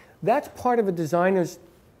character. That's part of a designer's,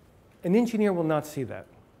 an engineer will not see that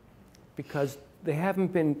because they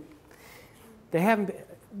haven't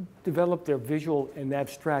developed their visual and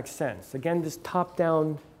abstract sense. Again, this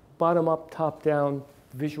top-down, bottom-up, top-down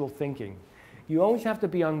visual thinking. You always have to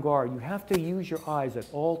be on guard. You have to use your eyes at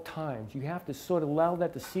all times. You have to sort of allow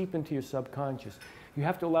that to seep into your subconscious. You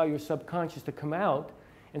have to allow your subconscious to come out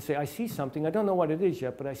and say, I see something. I don't know what it is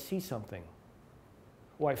yet, but I see something.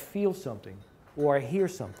 Or I feel something. Or I hear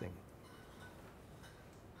something.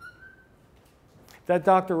 That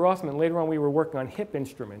Dr. Rothman, later on we were working on hip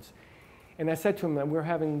instruments. And I said to him, we were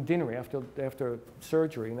having dinner after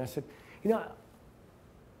surgery, and I said,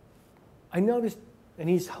 I noticed, and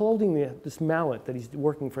he's holding this mallet that he's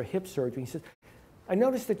working for hip surgery. He says, I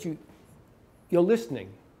noticed that you're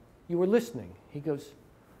listening. You were listening. He goes,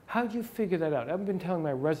 how did you figure that out? I've been telling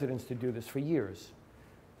my residents to do this for years.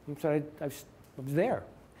 And so I was there.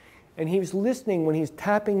 And he was listening when he's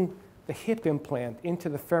tapping the hip implant into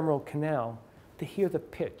the femoral canal to hear the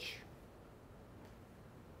pitch.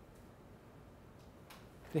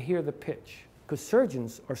 to hear the pitch, because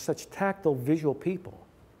surgeons are such tactile, visual people.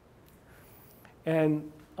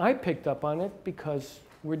 And I picked up on it because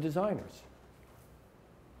we're designers.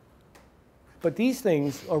 But these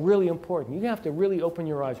things are really important. You have to really open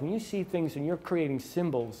your eyes. When you see things and you're creating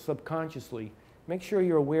symbols subconsciously, make sure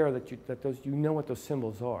you're aware that you know what those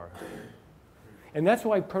symbols are. And that's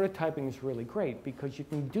why prototyping is really great, because you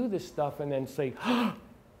can do this stuff and then say, oh,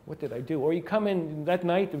 what did I do? Or you come in that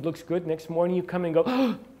night, it looks good. Next morning you come in and go,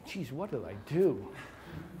 oh, geez, what did I do?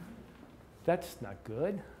 That's not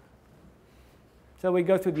good. So we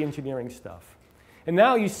go through the engineering stuff. And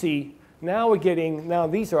now you see, now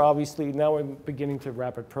these are obviously, now we're beginning to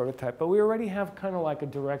rapid prototype, but we already have kind of like a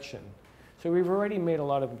direction. So we've already made a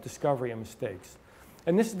lot of discovery and mistakes.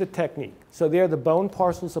 And this is the technique. So there, the bone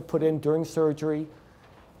parcels are put in during surgery.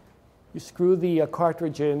 You screw the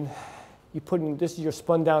cartridge in. You put in, this is your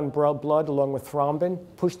spun down blood along with thrombin.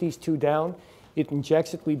 Push these two down. It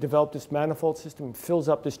injects it. We develop this manifold system. It fills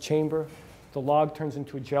up this chamber. The log turns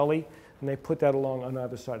into a jelly. And they put that along on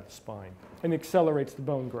either side of the spine. And accelerates the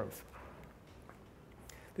bone growth.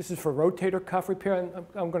 This is for rotator cuff repair. And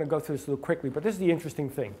I'm going to go through this a little quickly, but this is the interesting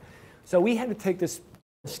thing. So we had to take this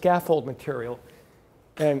scaffold material,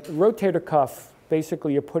 and rotator cuff,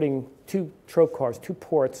 basically you're putting two trocars, two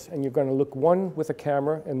ports, and you're going to look one with a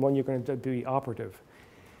camera and one you're going to do the operative.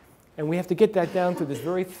 And we have to get that down through this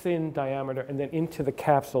very thin diameter and then into the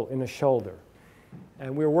capsule in the shoulder.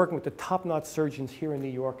 And we were working with the top-notch surgeons here in New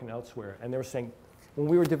York and elsewhere, and they were saying, when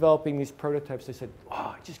we were developing these prototypes, they said,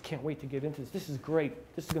 oh, I just can't wait to get into this. This is great.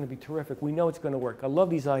 This is going to be terrific. We know it's going to work. I love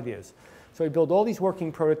these ideas. So we build all these working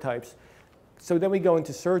prototypes. So then we go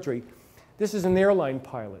into surgery. This is an airline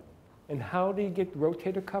pilot. And how do you get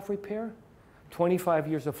rotator cuff repair? 25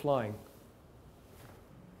 years of flying.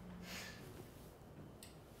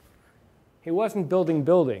 He wasn't building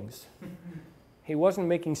buildings. He wasn't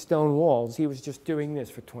making stone walls. He was just doing this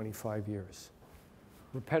for 25 years.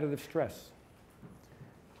 Repetitive stress.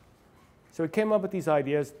 So we came up with these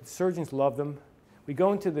ideas. The surgeons love them. We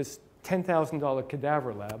go into this $10,000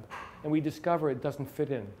 cadaver lab, and we discover it doesn't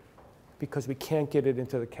fit in because we can't get it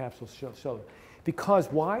into the capsule shoulder. Because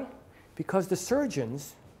why? Because the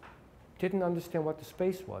surgeons didn't understand what the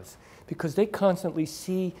space was, because they constantly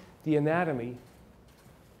see the anatomy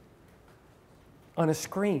on a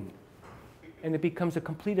screen, and it becomes a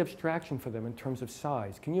complete abstraction for them in terms of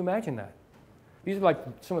size. Can you imagine that? These are like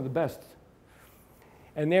some of the best.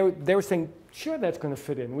 And they were saying, sure, that's going to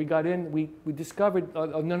fit in. We got in. We discovered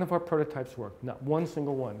none of our prototypes worked, not one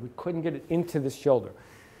single one. We couldn't get it into the shoulder.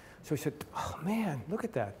 So we said, oh, man, look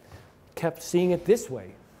at that. Kept seeing it this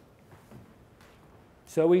way.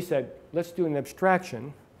 So we said, let's do an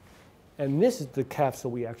abstraction. And this is the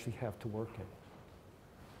capsule we actually have to work in.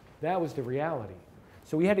 That was the reality.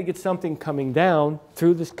 So we had to get something coming down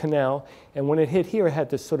through this canal. And when it hit here, it had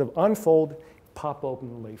to sort of unfold, pop open,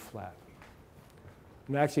 and lay flat.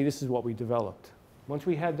 And actually, this is what we developed. Once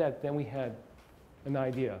we had that, then we had an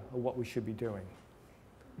idea of what we should be doing.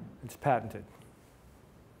 It's patented.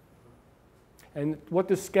 And what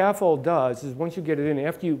the scaffold does is once you get it in,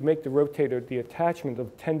 after you make the rotator, the attachment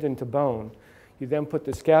of tendon to bone, you then put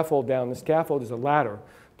the scaffold down. The scaffold is a ladder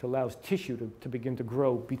that allows tissue to begin to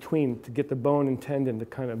grow between, to get the bone and tendon to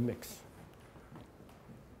kind of mix.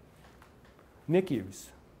 NICUs,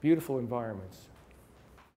 beautiful environments.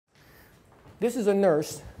 This is a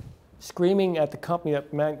nurse screaming at the company,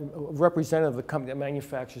 representative of the company that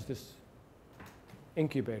manufactures this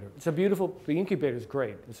incubator. It's a beautiful, the incubator is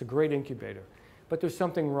great. It's a great incubator. But there's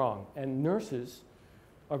something wrong. And nurses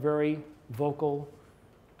are very vocal,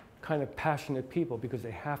 kind of passionate people because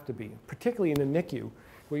they have to be, particularly in the NICU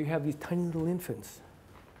where you have these tiny little infants.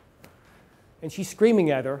 And she's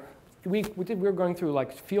screaming at her. We were going through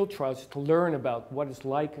like field trials to learn about what it's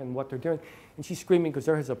like and what they're doing. And she's screaming because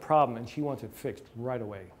there is a problem and she wants it fixed right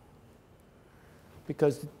away.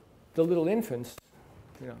 Because the little infants,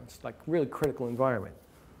 you know, it's like really critical environment.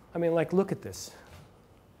 I mean, like, look at this.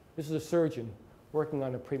 This is a surgeon working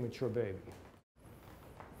on a premature baby.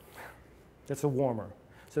 That's a warmer.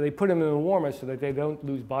 So they put them in a warmer so that they don't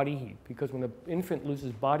lose body heat. Because when the infant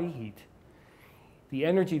loses body heat, the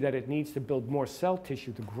energy that it needs to build more cell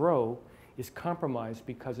tissue to grow is compromised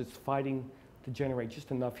because it's fighting to generate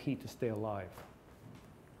just enough heat to stay alive.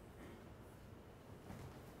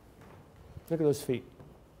 Look at those feet.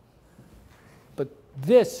 But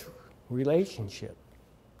this relationship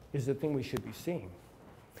is the thing we should be seeing.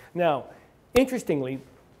 Now, interestingly,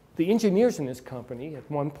 the engineers in this company at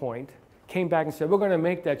one point came back and said, we're going to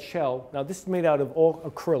make that shell. Now, this is made out of all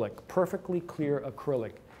acrylic, perfectly clear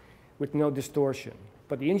acrylic with no distortion.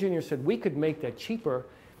 But the engineer said we could make that cheaper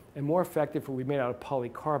and more effective if we made out of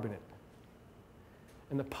polycarbonate.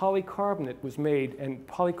 And the polycarbonate was made, and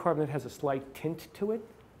polycarbonate has a slight tint to it.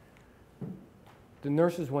 The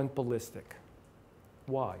nurses went ballistic.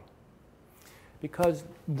 Why? Because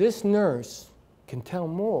this nurse can tell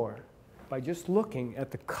more by just looking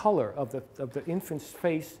at the color of the infant's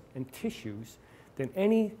face and tissues than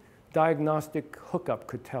any diagnostic hookup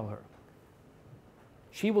could tell her.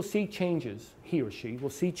 She will see changes, he or she will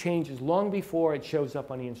see changes long before it shows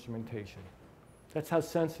up on the instrumentation. That's how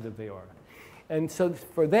sensitive they are. And so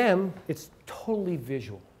for them, it's totally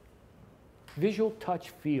visual. Visual, touch,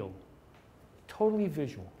 feel. Totally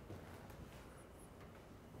visual.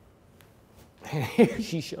 And here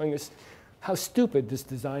she's showing us how stupid this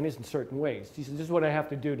design is in certain ways. She says, this is what I have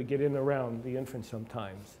to do to get in and around the infant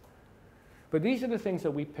sometimes. But these are the things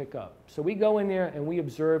that we pick up. So we go in there and we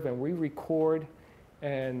observe and we record,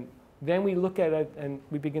 and then we look at it and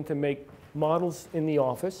we begin to make models in the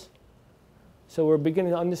office. So we're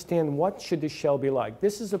beginning to understand what should the shell be like.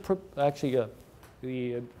 This is actually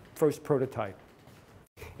the first prototype.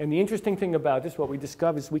 And the interesting thing about this, what we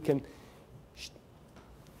discovered is we can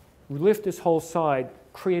lift this whole side,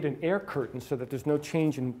 create an air curtain so that there's no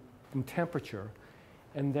change in temperature,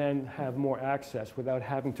 and then have more access without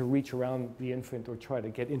having to reach around the infant or try to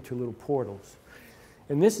get into little portals.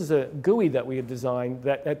 And this is a GUI that we had designed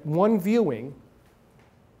that at one viewing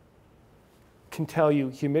can tell you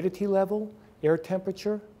humidity level, air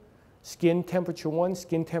temperature, skin temperature 1,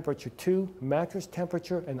 skin temperature 2, mattress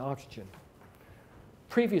temperature, and oxygen.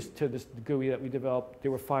 Previous to this GUI that we developed,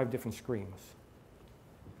 there were 5 different screens.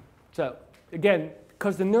 So again,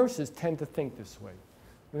 because the nurses tend to think this way,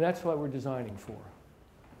 and that's what we're designing for.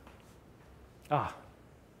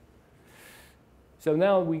 So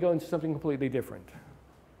now we go into something completely different.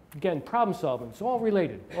 Again, problem solving. It's all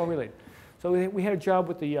related, all related. So we had a job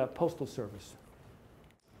with the Postal Service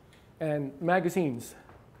and magazines.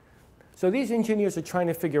 So these engineers are trying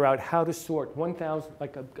to figure out how to sort 1,000,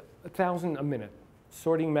 like 1,000 a minute,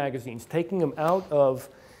 sorting magazines, taking them out of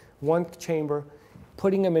one chamber,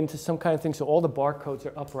 putting them into some kind of thing so all the barcodes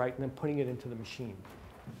are upright, and then putting it into the machine.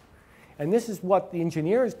 And this is what the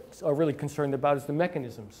engineers are really concerned about, is the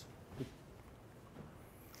mechanisms.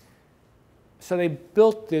 So they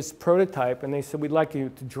built this prototype, and they said, we'd like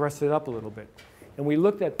you to dress it up a little bit. And we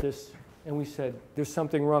looked at this, and we said, there's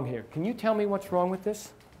something wrong here. Can you tell me what's wrong with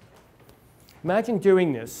this? Imagine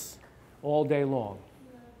doing this all day long.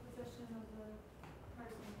 The position of the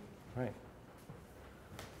person. Right.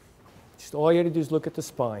 Just all you had to do is look at the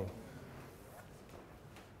spine.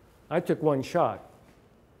 I took one shot.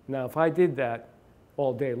 Now, if I did that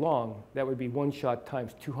all day long, that would be one shot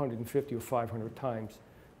times 250 or 500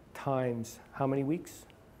 times how many weeks?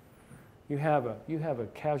 You have a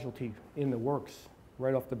casualty in the works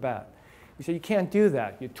right off the bat. You say, you can't do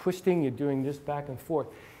that. You're twisting, you're doing this back and forth.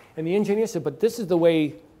 And the engineer said, but this is the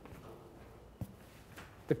way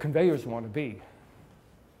the conveyors want to be.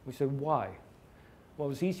 We said, why? Well, it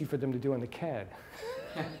was easy for them to do on the CAD.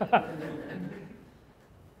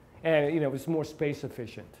 And it was more space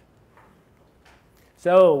efficient.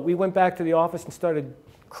 So we went back to the office and started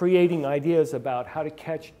creating ideas about how to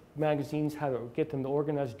catch magazines, how to get them to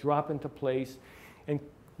organize, drop into place, and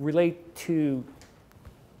relate to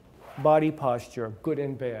body posture, good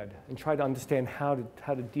and bad, and try to understand how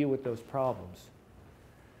to deal with those problems.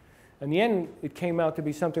 In the end, it came out to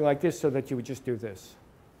be something like this, so that you would just do this.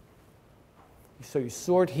 So you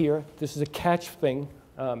sort here. This is a catch thing.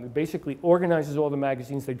 It basically organizes all the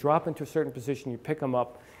magazines. They drop into a certain position. You pick them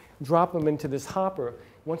up, drop them into this hopper.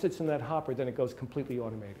 Once it's in that hopper, then it goes completely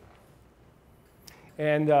automated.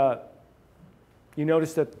 And you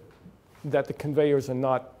notice that the conveyors are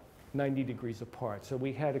not 90 degrees apart. So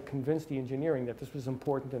we had to convince the engineering that this was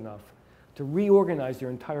important enough to reorganize their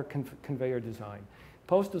entire conveyor design.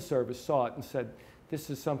 Postal Service saw it and said, this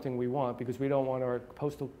is something we want because we don't want our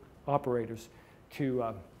postal operators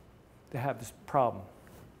to have this problem.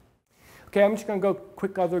 Okay, I'm just going to go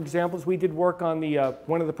quick other examples. We did work on the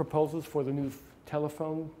one of the proposals for the new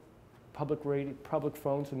telephone, public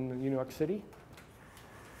phones in New York City.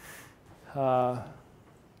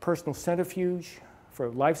 Personal centrifuge for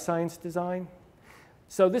life science design.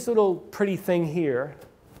 So this little pretty thing here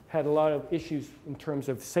had a lot of issues in terms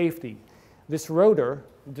of safety. This rotor,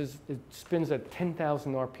 it spins at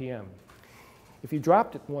 10,000 RPM. If you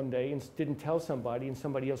dropped it one day and didn't tell somebody, and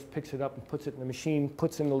somebody else picks it up and puts it in the machine,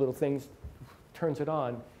 puts in the little things, turns it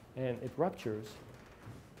on, and it ruptures,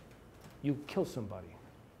 you kill somebody.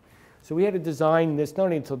 So we had to design this not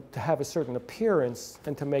only to have a certain appearance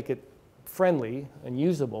and to make it friendly and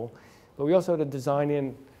usable, but we also had to design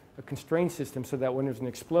in a constraint system so that when there's an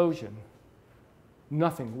explosion,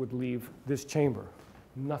 nothing would leave this chamber,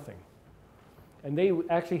 nothing. And they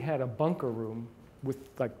actually had a bunker room with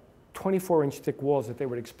like 24-inch thick walls that they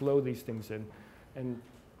would explode these things in and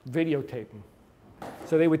videotape them.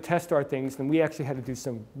 So they would test our things, and we actually had to do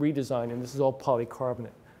some redesign, and this is all polycarbonate.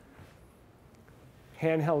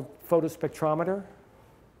 Handheld photospectrometer.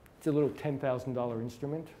 It's a little $10,000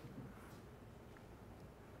 instrument.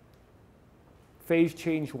 Phase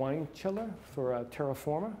change wine chiller for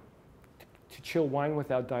Terraforma to chill wine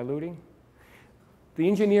without diluting. The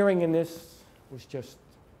engineering in this was just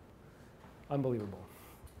unbelievable.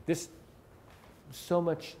 This, so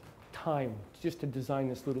much time just to design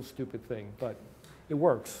this little stupid thing, but it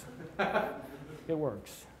works. It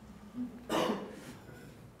works.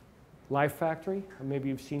 Life Factory, maybe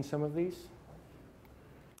you've seen some of these.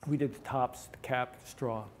 We did the tops, the cap, the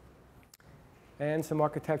straw, and some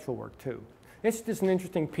architectural work too. This is an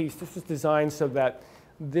interesting piece. This was designed so that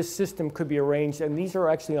this system could be arranged, and these are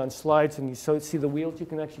actually on slides, and you see the wheels, you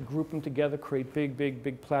can actually group them together, create big, big,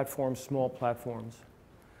 big platforms, small platforms.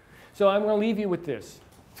 So I'm going to leave you with this,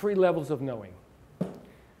 3 levels of knowing.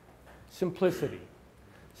 Simplicity.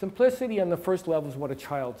 Simplicity on the first level is what a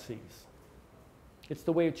child sees. It's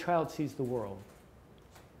the way a child sees the world.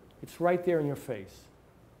 It's right there in your face,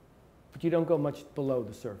 but you don't go much below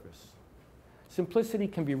the surface. Simplicity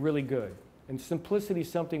can be really good, and simplicity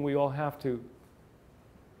is something we all have to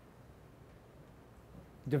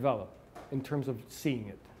develop in terms of seeing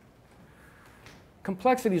it.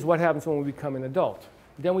 Complexity is what happens when we become an adult.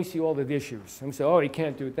 Then we see all the issues. And we say, oh, you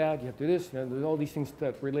can't do that, you have to do this, there's all these things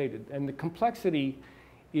that are related. And the complexity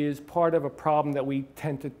is part of a problem that we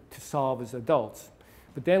tend to solve as adults.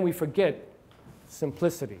 But then we forget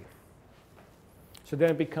simplicity. So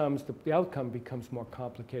then it becomes, the outcome becomes more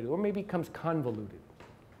complicated, or maybe becomes convoluted.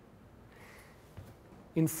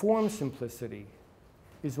 Informed simplicity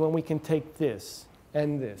is when we can take this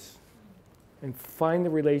and find the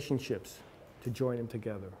relationships to join them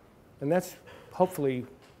together. And that's hopefully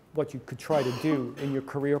what you could try to do in your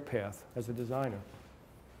career path as a designer.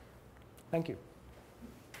 Thank you.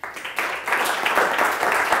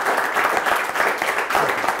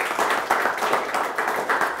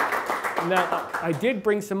 Now, I did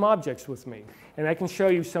bring some objects with me, and I can show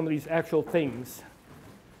you some of these actual things.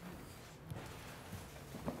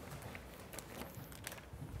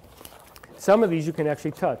 Some of these you can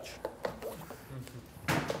actually touch.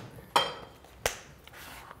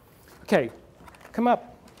 Okay, come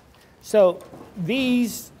up. So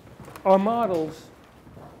these are models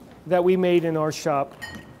that we made in our shop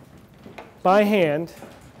by hand.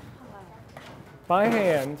 By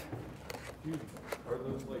hand. Are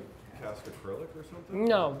those like cast acrylic or something?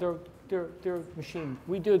 No, they're machine.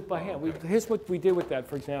 We do it by hand. Here's what we did with that,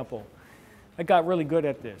 for example. I got really good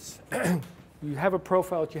at this. You have a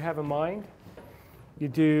profile that you have in mind. You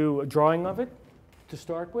do a drawing of it to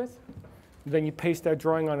start with. Then you paste that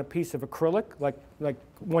drawing on a piece of acrylic, like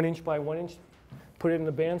 1 inch by 1 inch. Put it in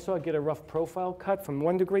the bandsaw, get a rough profile cut from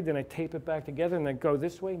 1 degree. Then I tape it back together, and I go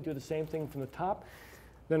this way and do the same thing from the top.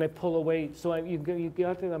 Then I pull away. So you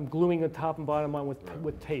got that. I'm gluing the top and bottom on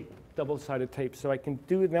with tape, double-sided tape. So I can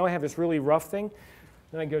do it. Now I have this really rough thing.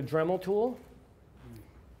 Then I get a Dremel tool,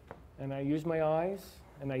 and I use my eyes,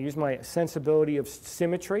 and I use my sensibility of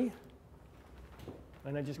symmetry,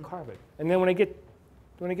 and I just carve it. And then when I get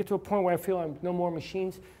to a point where I feel I'm no more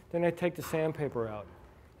machines, then I take the sandpaper out,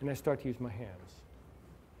 and I start to use my hands.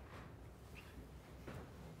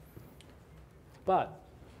 But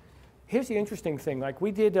here's the interesting thing. Like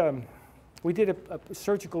we did a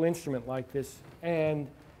surgical instrument like this, and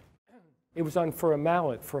it was on for a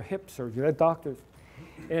mallet for hip surgery. They're doctors,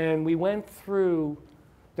 and we went through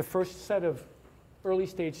the first set of early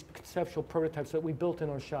stage conceptual prototypes that we built in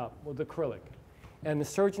our shop with acrylic. And the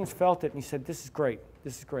surgeons felt it, and he said, this is great,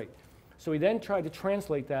 this is great. So we then tried to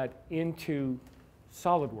translate that into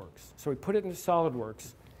SolidWorks. So we put it into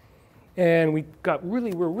SolidWorks, and we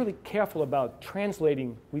were really careful about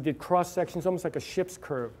translating. We did cross sections, almost like a ship's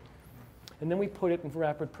curve. And then we put it and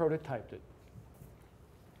rapid prototyped it.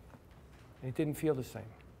 And it didn't feel the same.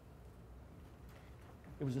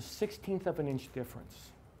 It was a 1/16th of an inch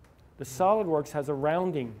difference. The SolidWorks has a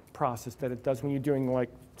rounding process that it does when you're doing like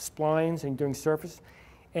splines and doing surface,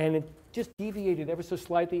 and it just deviated ever so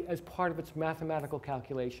slightly as part of its mathematical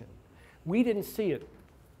calculation. We didn't see it.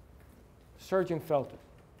 The surgeon felt it.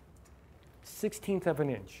 1/16th of an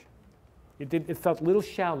inch. It felt a little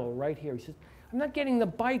shallow right here. He says, I'm not getting the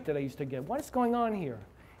bite that I used to get. What is going on here?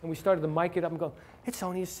 And we started to mic it up and go, it's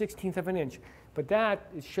only a 1/16th of an inch. But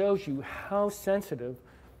it shows you how sensitive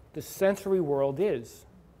the sensory world is.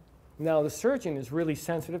 Now, the surgeon is really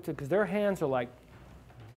sensitive to, because their hands are like,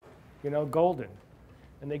 golden.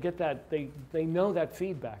 And they get that, they know that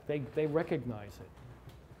feedback. They recognize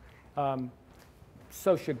it.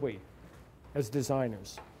 So should we, as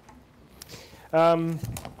designers. I'm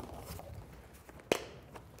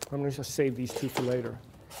going to just save these two for later.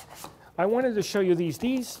 I wanted to show you these.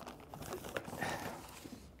 These,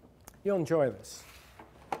 you'll enjoy this.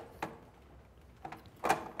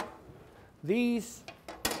 These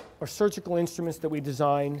are surgical instruments that we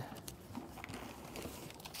design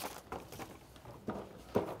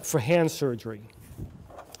for hand surgery.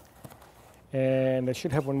 And I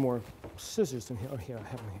should have one more scissors in here. Oh, here, I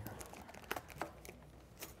have them here.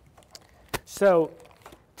 So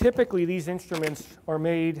typically, these instruments are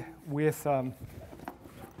made with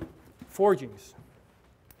forgings.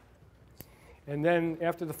 And then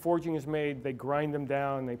after the forging is made, they grind them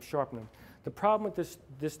down, they sharpen them. The problem with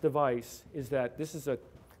this device is that this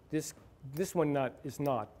one is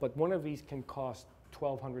not, but one of these can cost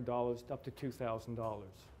 $1,200 up to $2,000.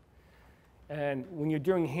 And when you're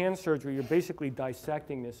doing hand surgery, you're basically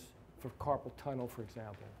dissecting this for carpal tunnel, for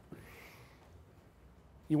example.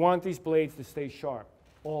 You want these blades to stay sharp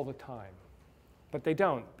all the time. But they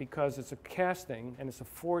don't, because it's a casting and it's a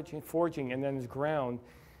forging and then it's ground.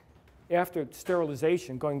 After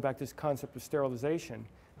sterilization, going back to this concept of sterilization,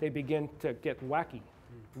 they begin to get wacky,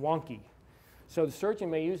 wonky. So the surgeon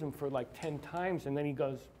may use them for like 10 times and then he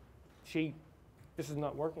goes, gee, this is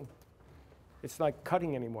not working. It's not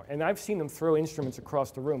cutting anymore. And I've seen them throw instruments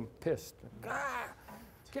across the room, pissed. Ah,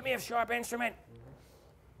 give me a sharp instrument.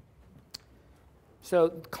 So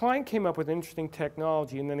the client came up with interesting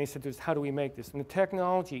technology, and then they said, how do we make this? And the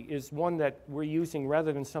technology is one that we're using,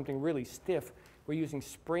 rather than something really stiff, we're using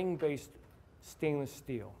spring-based stainless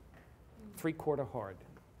steel, 3/4 hard,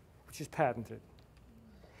 which is patented.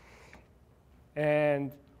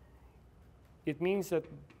 And it means that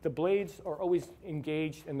the blades are always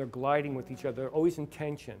engaged and they're gliding with each other, they're always in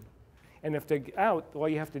tension. And if they're out, all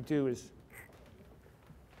you have to do is,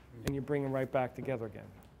 and you bring them right back together again.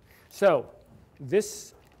 So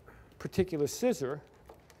this particular scissor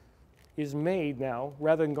is made now,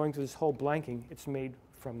 rather than going through this whole blanking, it's made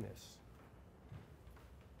from this.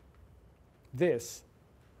 This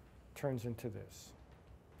turns into this.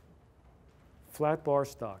 Flat bar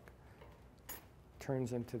stock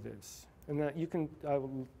turns into this. And that you can,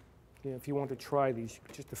 if you want to try these,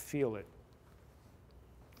 just to feel it.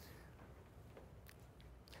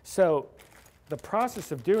 So the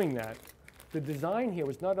process of doing that, the design here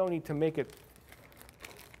was not only to make it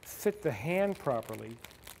fit the hand properly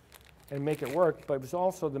and make it work, but it was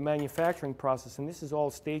also the manufacturing process. And this is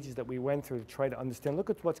all stages that we went through to try to understand. Look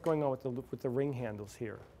at what's going on with the ring handles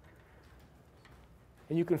here.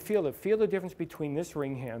 And you can feel it. Feel the difference between this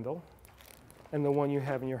ring handle and the one you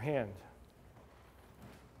have in your hand.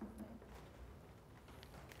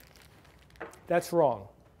 That's wrong.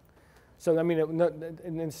 So, I mean,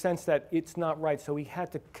 in the sense that it's not right. So we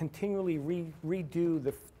had to continually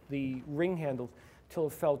redo the ring handles till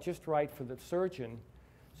it felt just right for the surgeon,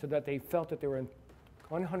 so that they felt that they were in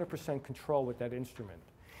 100% control with that instrument.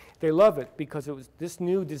 They love it because it was this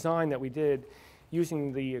new design that we did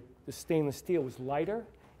using the stainless steel was lighter,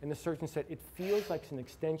 and the surgeon said, it feels like it's an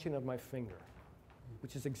extension of my finger,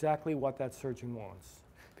 which is exactly what that surgeon wants.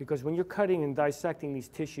 Because when you're cutting and dissecting these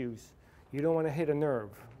tissues, you don't want to hit a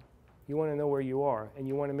nerve. You want to know where you are, and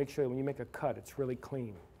you want to make sure that when you make a cut, it's really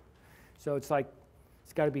clean. So it's like,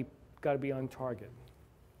 it's got to be on target.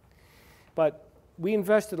 But we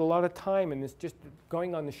invested a lot of time in this, just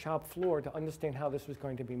going on the shop floor to understand how this was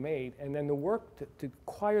going to be made, and then the work to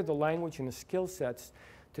acquire the language and the skill sets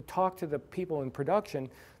to talk to the people in production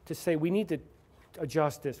to say, we need to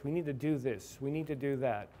adjust this, we need to do this, we need to do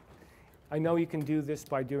that. I know you can do this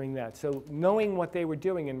by doing that. So knowing what they were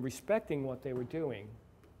doing and respecting what they were doing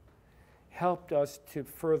helped us to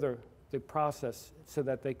further the process so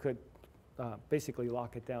that they could basically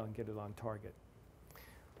lock it down and get it on target.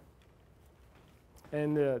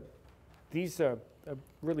 And these are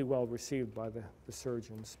really well received by the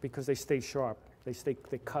surgeons because they stay sharp. They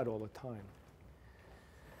cut all the time.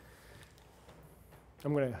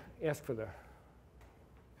 I'm going to ask for the...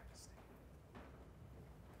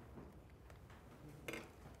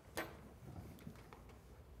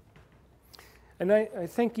 And I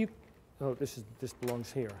think you... Oh, this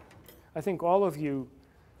belongs here. I think all of you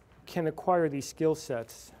can acquire these skill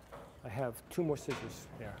sets. I have 2 more scissors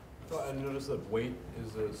there. So I noticed that weight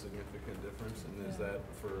is a significant difference, and is that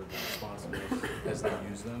for the responsibilities as they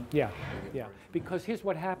use them? Yeah, yeah. Because here's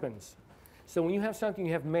what happens. So when you have something,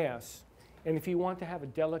 you have mass, and if you want to have a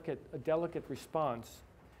delicate response,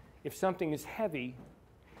 if something is heavy,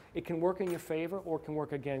 it can work in your favor or it can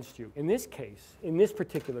work against you. In this case, in this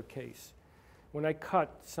particular case, When I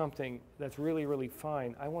cut something that's really, really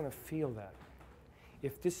fine, I want to feel that.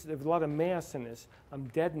 If there's a lot of mass in this, I'm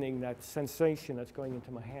deadening that sensation that's going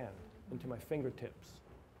into my hand, into my fingertips.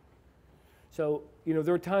 So, you know,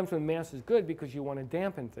 there are times when mass is good because you want to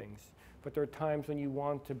dampen things, but there are times when you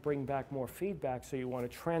want to bring back more feedback, so you want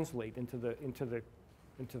to translate into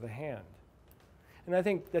the hand. And I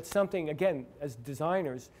think that's something, again, as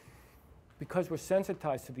designers, because we're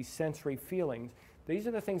sensitized to these sensory feelings, these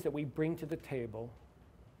are the things that we bring to the table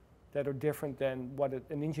that are different than what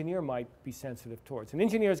an engineer might be sensitive towards. An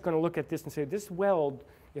engineer is going to look at this and say, this weld,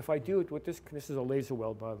 if I do it with this is a laser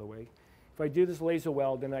weld, by the way. If I do this laser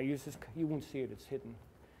weld and I use this, you won't see it, it's hidden.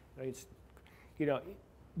 It's, you know,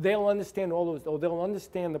 they'll understand all those, or they'll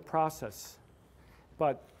understand the process.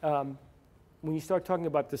 But when you start talking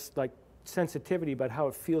about this, like, sensitivity about how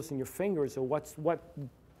it feels in your fingers, or what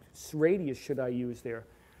radius should I use there,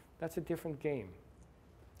 that's a different game.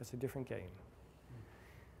 That's a different game.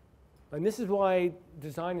 And this is why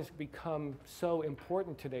design has become so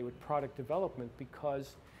important today with product development,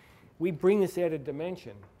 because we bring this added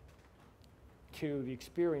dimension to the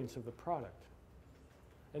experience of the product.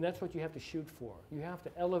 And that's what you have to shoot for. You have to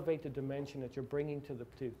elevate the dimension that you're bringing to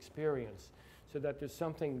the experience so that there's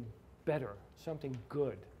something better, something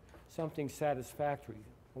good, something satisfactory,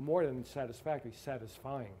 or more than satisfactory,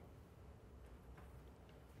 satisfying.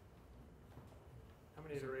 How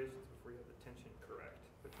many iterations before you have the tension correct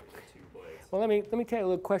between the two blades? Well, let me tell you a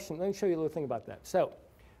little question. Let me show you a little thing about that. So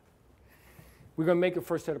we're going to make a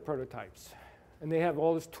first set of prototypes. And they have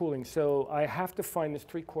all this tooling. So I have to find this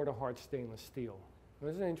 3/4 hard stainless steel.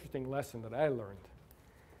 This is an interesting lesson that I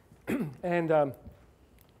learned. And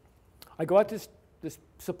I go out to this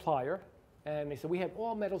supplier, and they said, we have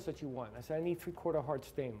all metals that you want. I said, I need 3/4 hard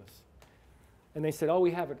stainless. And they said, oh, we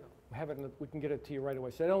have it, we can get it to you right away.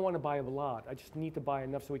 I said, I don't want to buy a lot. I just need to buy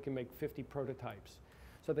enough so we can make 50 prototypes.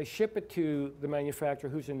 So they ship it to the manufacturer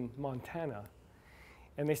who's in Montana,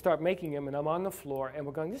 and they start making them, and I'm on the floor, and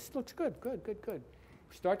we're going, this looks good, good, good, good.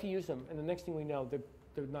 We start to use them, and the next thing we know,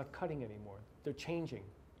 they're not cutting anymore. They're changing.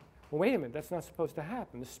 Well, wait a minute, that's not supposed to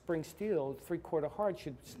happen. The spring steel, 3/4 hard,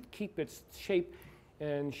 should keep its shape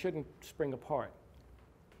and shouldn't spring apart.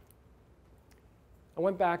 I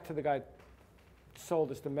went back to the guy who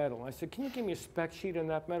sold us the metal. I said, can you give me a spec sheet on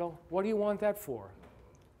that metal? What do you want that for?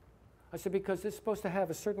 I said, because it's supposed to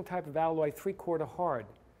have a certain type of alloy, 3/4 hard.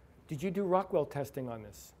 Did you do Rockwell testing on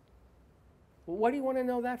this? Well, what do you want to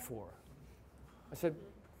know that for? I said,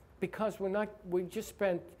 because we just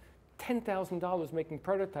spent $10,000 making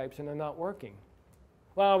prototypes and they're not working.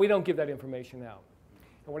 Well, we don't give that information out.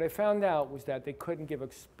 And what I found out was that they couldn't give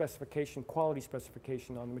a specification, quality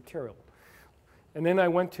specification on the material. And then I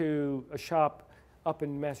went to a shop up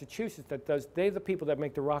in Massachusetts that they're the people that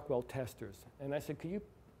make the Rockwell testers. And I said, could you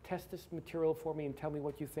test this material for me and tell me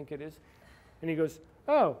what you think it is? And he goes,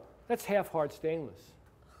 oh, that's half hard stainless.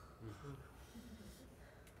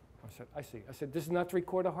 I said, I see. I said, this is not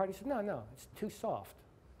 3/4 hard? He said, no, it's too soft.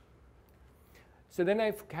 So then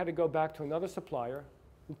I had to go back to another supplier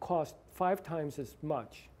who cost 5 times as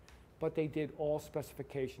much, but they did all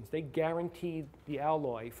specifications. They guaranteed the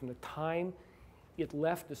alloy from the time it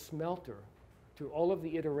left the smelter through all of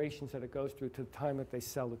the iterations that it goes through to the time that they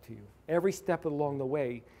sell it to you. Every step along the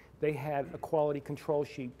way, they had a quality control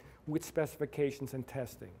sheet with specifications and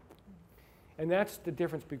testing. And that's the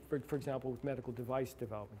difference, for example, with medical device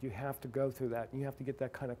development. You have to go through that, and you have to get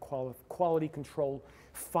that kind of quality control,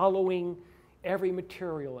 following every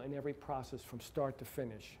material and every process from start to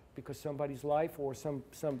finish, because somebody's life or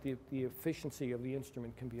the efficiency of the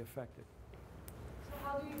instrument can be affected. So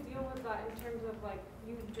how do you deal with that in terms of, like,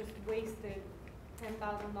 you just wasted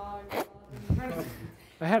 $10,000?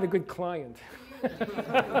 I had a good client. Can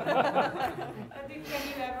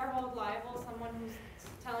you ever hold liable someone who's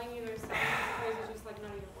telling you they're selling because it's just, like,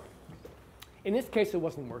 not even worth it? In this case, it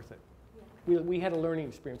wasn't worth it. Yeah. We had a learning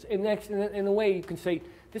experience. In a way, you can say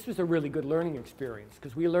this was a really good learning experience,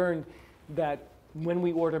 because we learned that when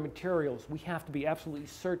we order materials, we have to be absolutely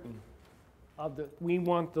certain we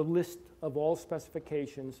want the list of all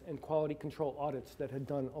specifications and quality control audits that had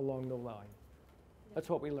done along the line. Yeah. That's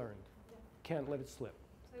what we learned. Yeah. Can't let it slip.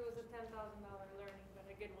 So it was a $10,000 learning, but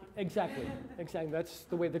a good one. Exactly. Exactly. That's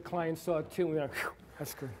the way the client saw it too. We went,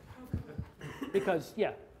 that's good. Because,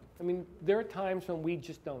 yeah, I mean, there are times when we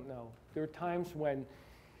just don't know. There are times when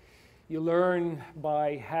you learn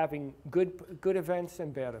by having good events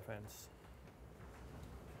and bad events.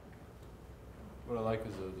 What I like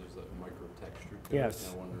is there's that micro texture to yes.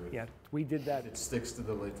 it. I wonder if we did that. it sticks to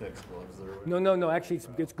the latex gloves there. No. Actually,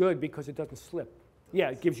 it's good because it doesn't slip. Yeah,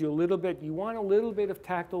 it gives you a little bit. You want a little bit of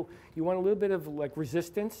tactile. You want a little bit of, like,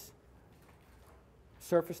 resistance,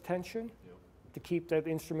 surface tension to keep that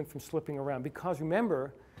instrument from slipping around. Because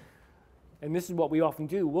remember, and this is what we often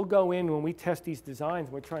do, we'll go in when we test these designs,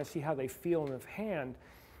 we're trying to see how they feel in the hand,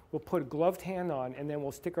 we'll put a gloved hand on, and then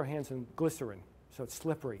we'll stick our hands in glycerin, so it's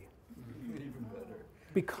slippery. Even better.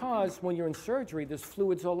 Because when you're in surgery, there's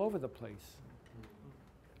fluids all over the place.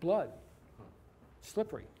 Blood,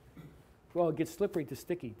 slippery. Well, it gets slippery to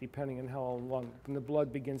sticky, depending on how long, and the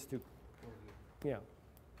blood begins to, yeah.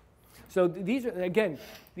 So these are, again,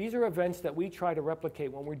 these are events that we try to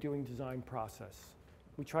replicate when we're doing design process.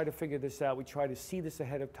 We try to figure this out. We try to see this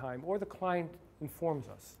ahead of time, or the client informs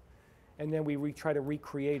us. And then we try to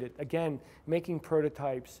recreate it. Again, making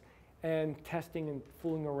prototypes and testing and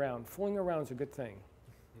fooling around. Fooling around is a good thing.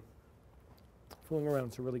 Fooling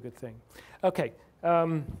around is a really good thing. Okay,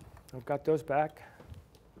 I've got those back.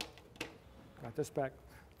 Got this back.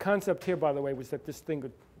 Concept here, by the way, was that this thing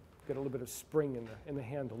would get a little bit of spring in the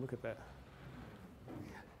handle. Look at that.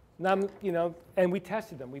 Now, you know, and we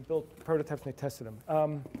tested them. We built prototypes and we tested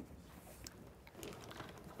them.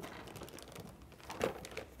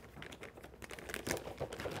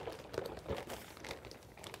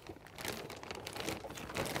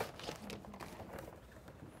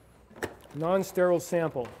 Non-sterile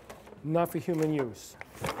sample, not for human use.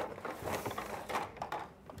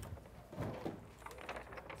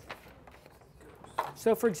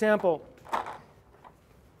 So for example,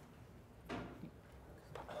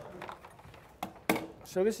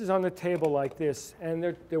 so this is on the table like this, and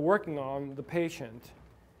they're working on the patient.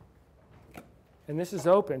 And this is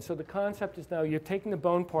open. So the concept is now you're taking the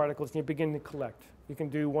bone particles and you're beginning to collect. You can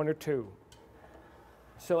do 1 or 2.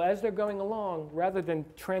 So as they're going along, rather than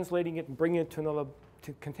translating it and bringing it to another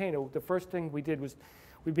container, the first thing we did was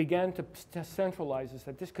we began to centralize this,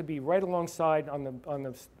 that this could be right alongside on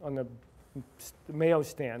the Mayo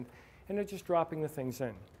stand, and they're just dropping the things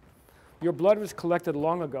in. Your blood was collected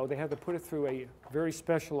long ago. They had to put it through a very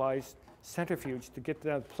specialized centrifuge to get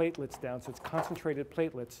the platelets down, so it's concentrated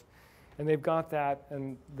platelets. And they've got that,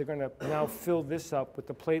 and they're going to now fill this up with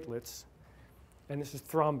the platelets, and this is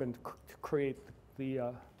thrombin to create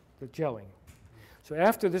the gelling. So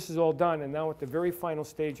after this is all done, and now at the very final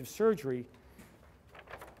stage of surgery,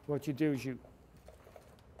 what you do is you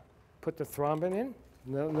put the thrombin in.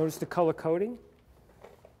 Notice the color coding.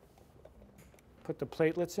 Put the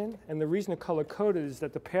platelets in. And the reason the color coded is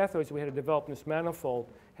that the pathways we had to develop in this manifold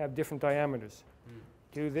have different diameters.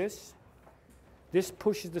 Do this. This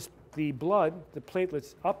pushes the blood, the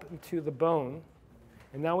platelets, up into the bone.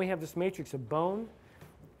 And now we have this matrix of bone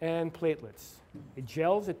and platelets. It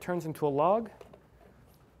gels. It turns into a log.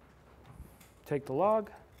 Take the log.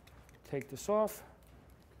 Take this off.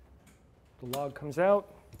 The log comes out.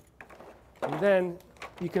 And then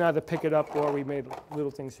you can either pick it up, or we made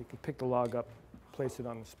little things so you can pick the log up, place it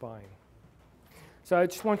on the spine. So I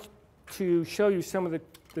just want to show you some of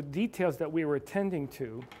the details that we were attending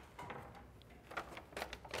to.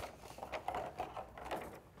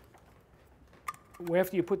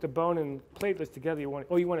 After you put the bone and platelets together, you want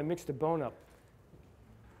to mix the bone up.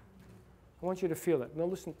 I want you to feel it. Now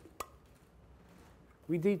listen,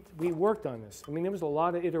 we worked on this. I mean, there was a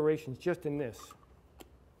lot of iterations just in this.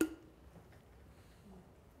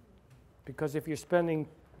 Because if you're spending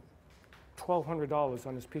 $1,200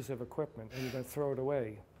 on this piece of equipment and you're going to throw it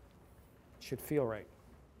away, it should feel right.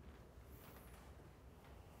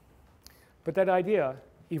 But that idea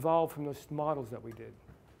evolved from those models that we did.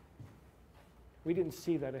 We didn't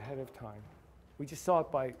see that ahead of time. We just saw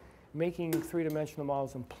it by making three-dimensional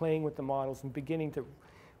models and playing with the models and beginning to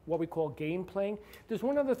what we call game playing. There's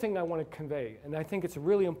one other thing I want to convey, and I think it's a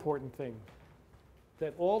really important thing,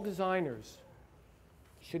 that all designers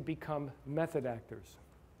should become method actors.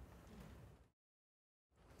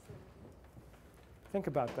 Think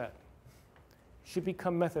about that. Should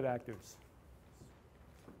become method actors.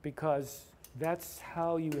 Because that's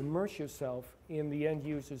how you immerse yourself in the end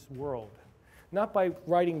user's world. Not by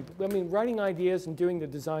writing, I mean, writing ideas and doing the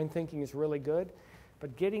design thinking is really good,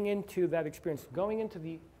 but getting into that experience, going into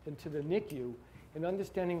the NICU and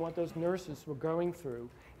understanding what those nurses were going through,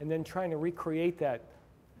 and then trying to recreate that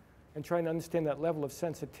and trying to understand that level of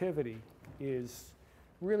sensitivity is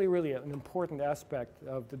really, really an important aspect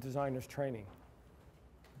of the designer's training.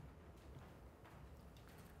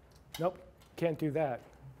 Nope, can't do that.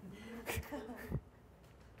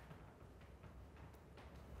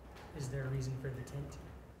 Is there a reason for the tint?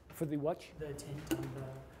 For the what? The tint on the...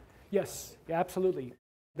 Yes, absolutely.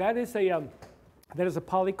 That is a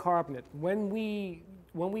polycarbonate. When we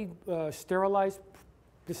sterilize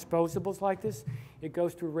disposables like this, it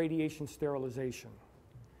goes through radiation sterilization,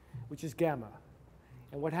 which is gamma.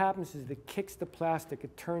 And what happens is it kicks the plastic,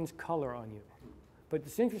 it turns color on you. But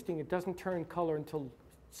it's interesting, it doesn't turn color until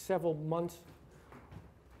several months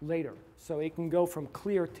later. So it can go from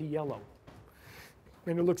clear to yellow.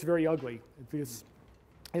 And it looks very ugly.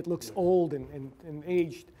 It looks old and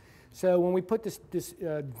aged. So when we put this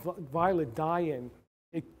violet dye in,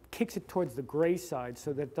 it kicks it towards the gray side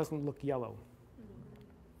so that it doesn't look yellow.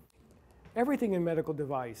 Everything in medical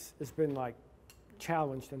device has been like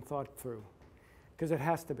challenged and thought through, because it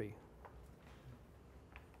has to be.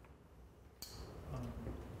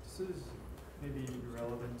 This is maybe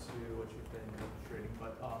irrelevant to what you've been demonstrating,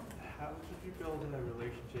 but how did you build in a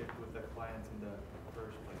relationship with the clients in the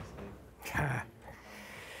first place? Like,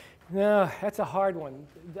 no, that's a hard one.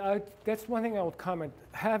 That's one thing I would comment.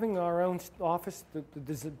 Having our own office,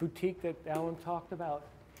 the boutique that Alan talked about,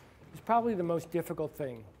 is probably the most difficult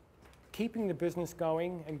thing. Keeping the business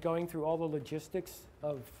going and going through all the logistics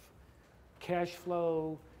of cash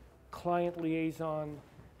flow, client liaison,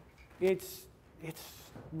 it's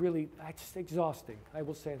really, it's exhausting, I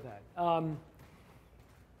will say that.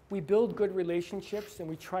 We build good relationships and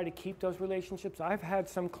we try to keep those relationships. I've had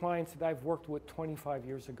some clients that I've worked with 25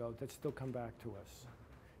 years ago that still come back to us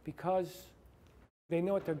because they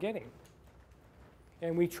know what they're getting.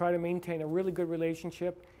 And we try to maintain a really good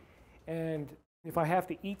relationship. And if I have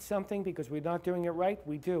to eat something because we're not doing it right,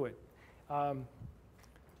 we do it. And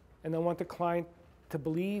I want the client to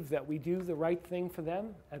believe that we do the right thing for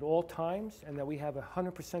them at all times and that we have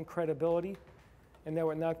 100% credibility and that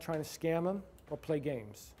we're not trying to scam them or play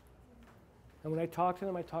games. And when I talk to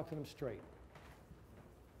them straight.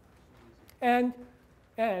 And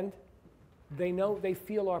they know, they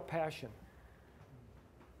feel our passion.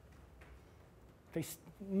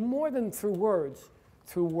 More than through words,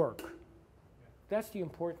 through work. That's the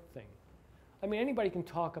important thing. I mean, anybody can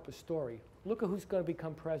talk up a story. Look at who's going to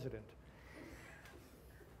become president.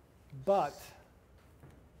 But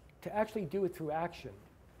to actually do it through action,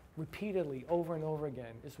 repeatedly, over and over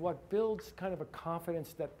again, is what builds kind of a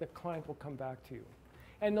confidence that the client will come back to you.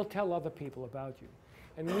 And they'll tell other people about you.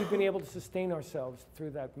 And we've been able to sustain ourselves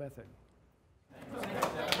through that method.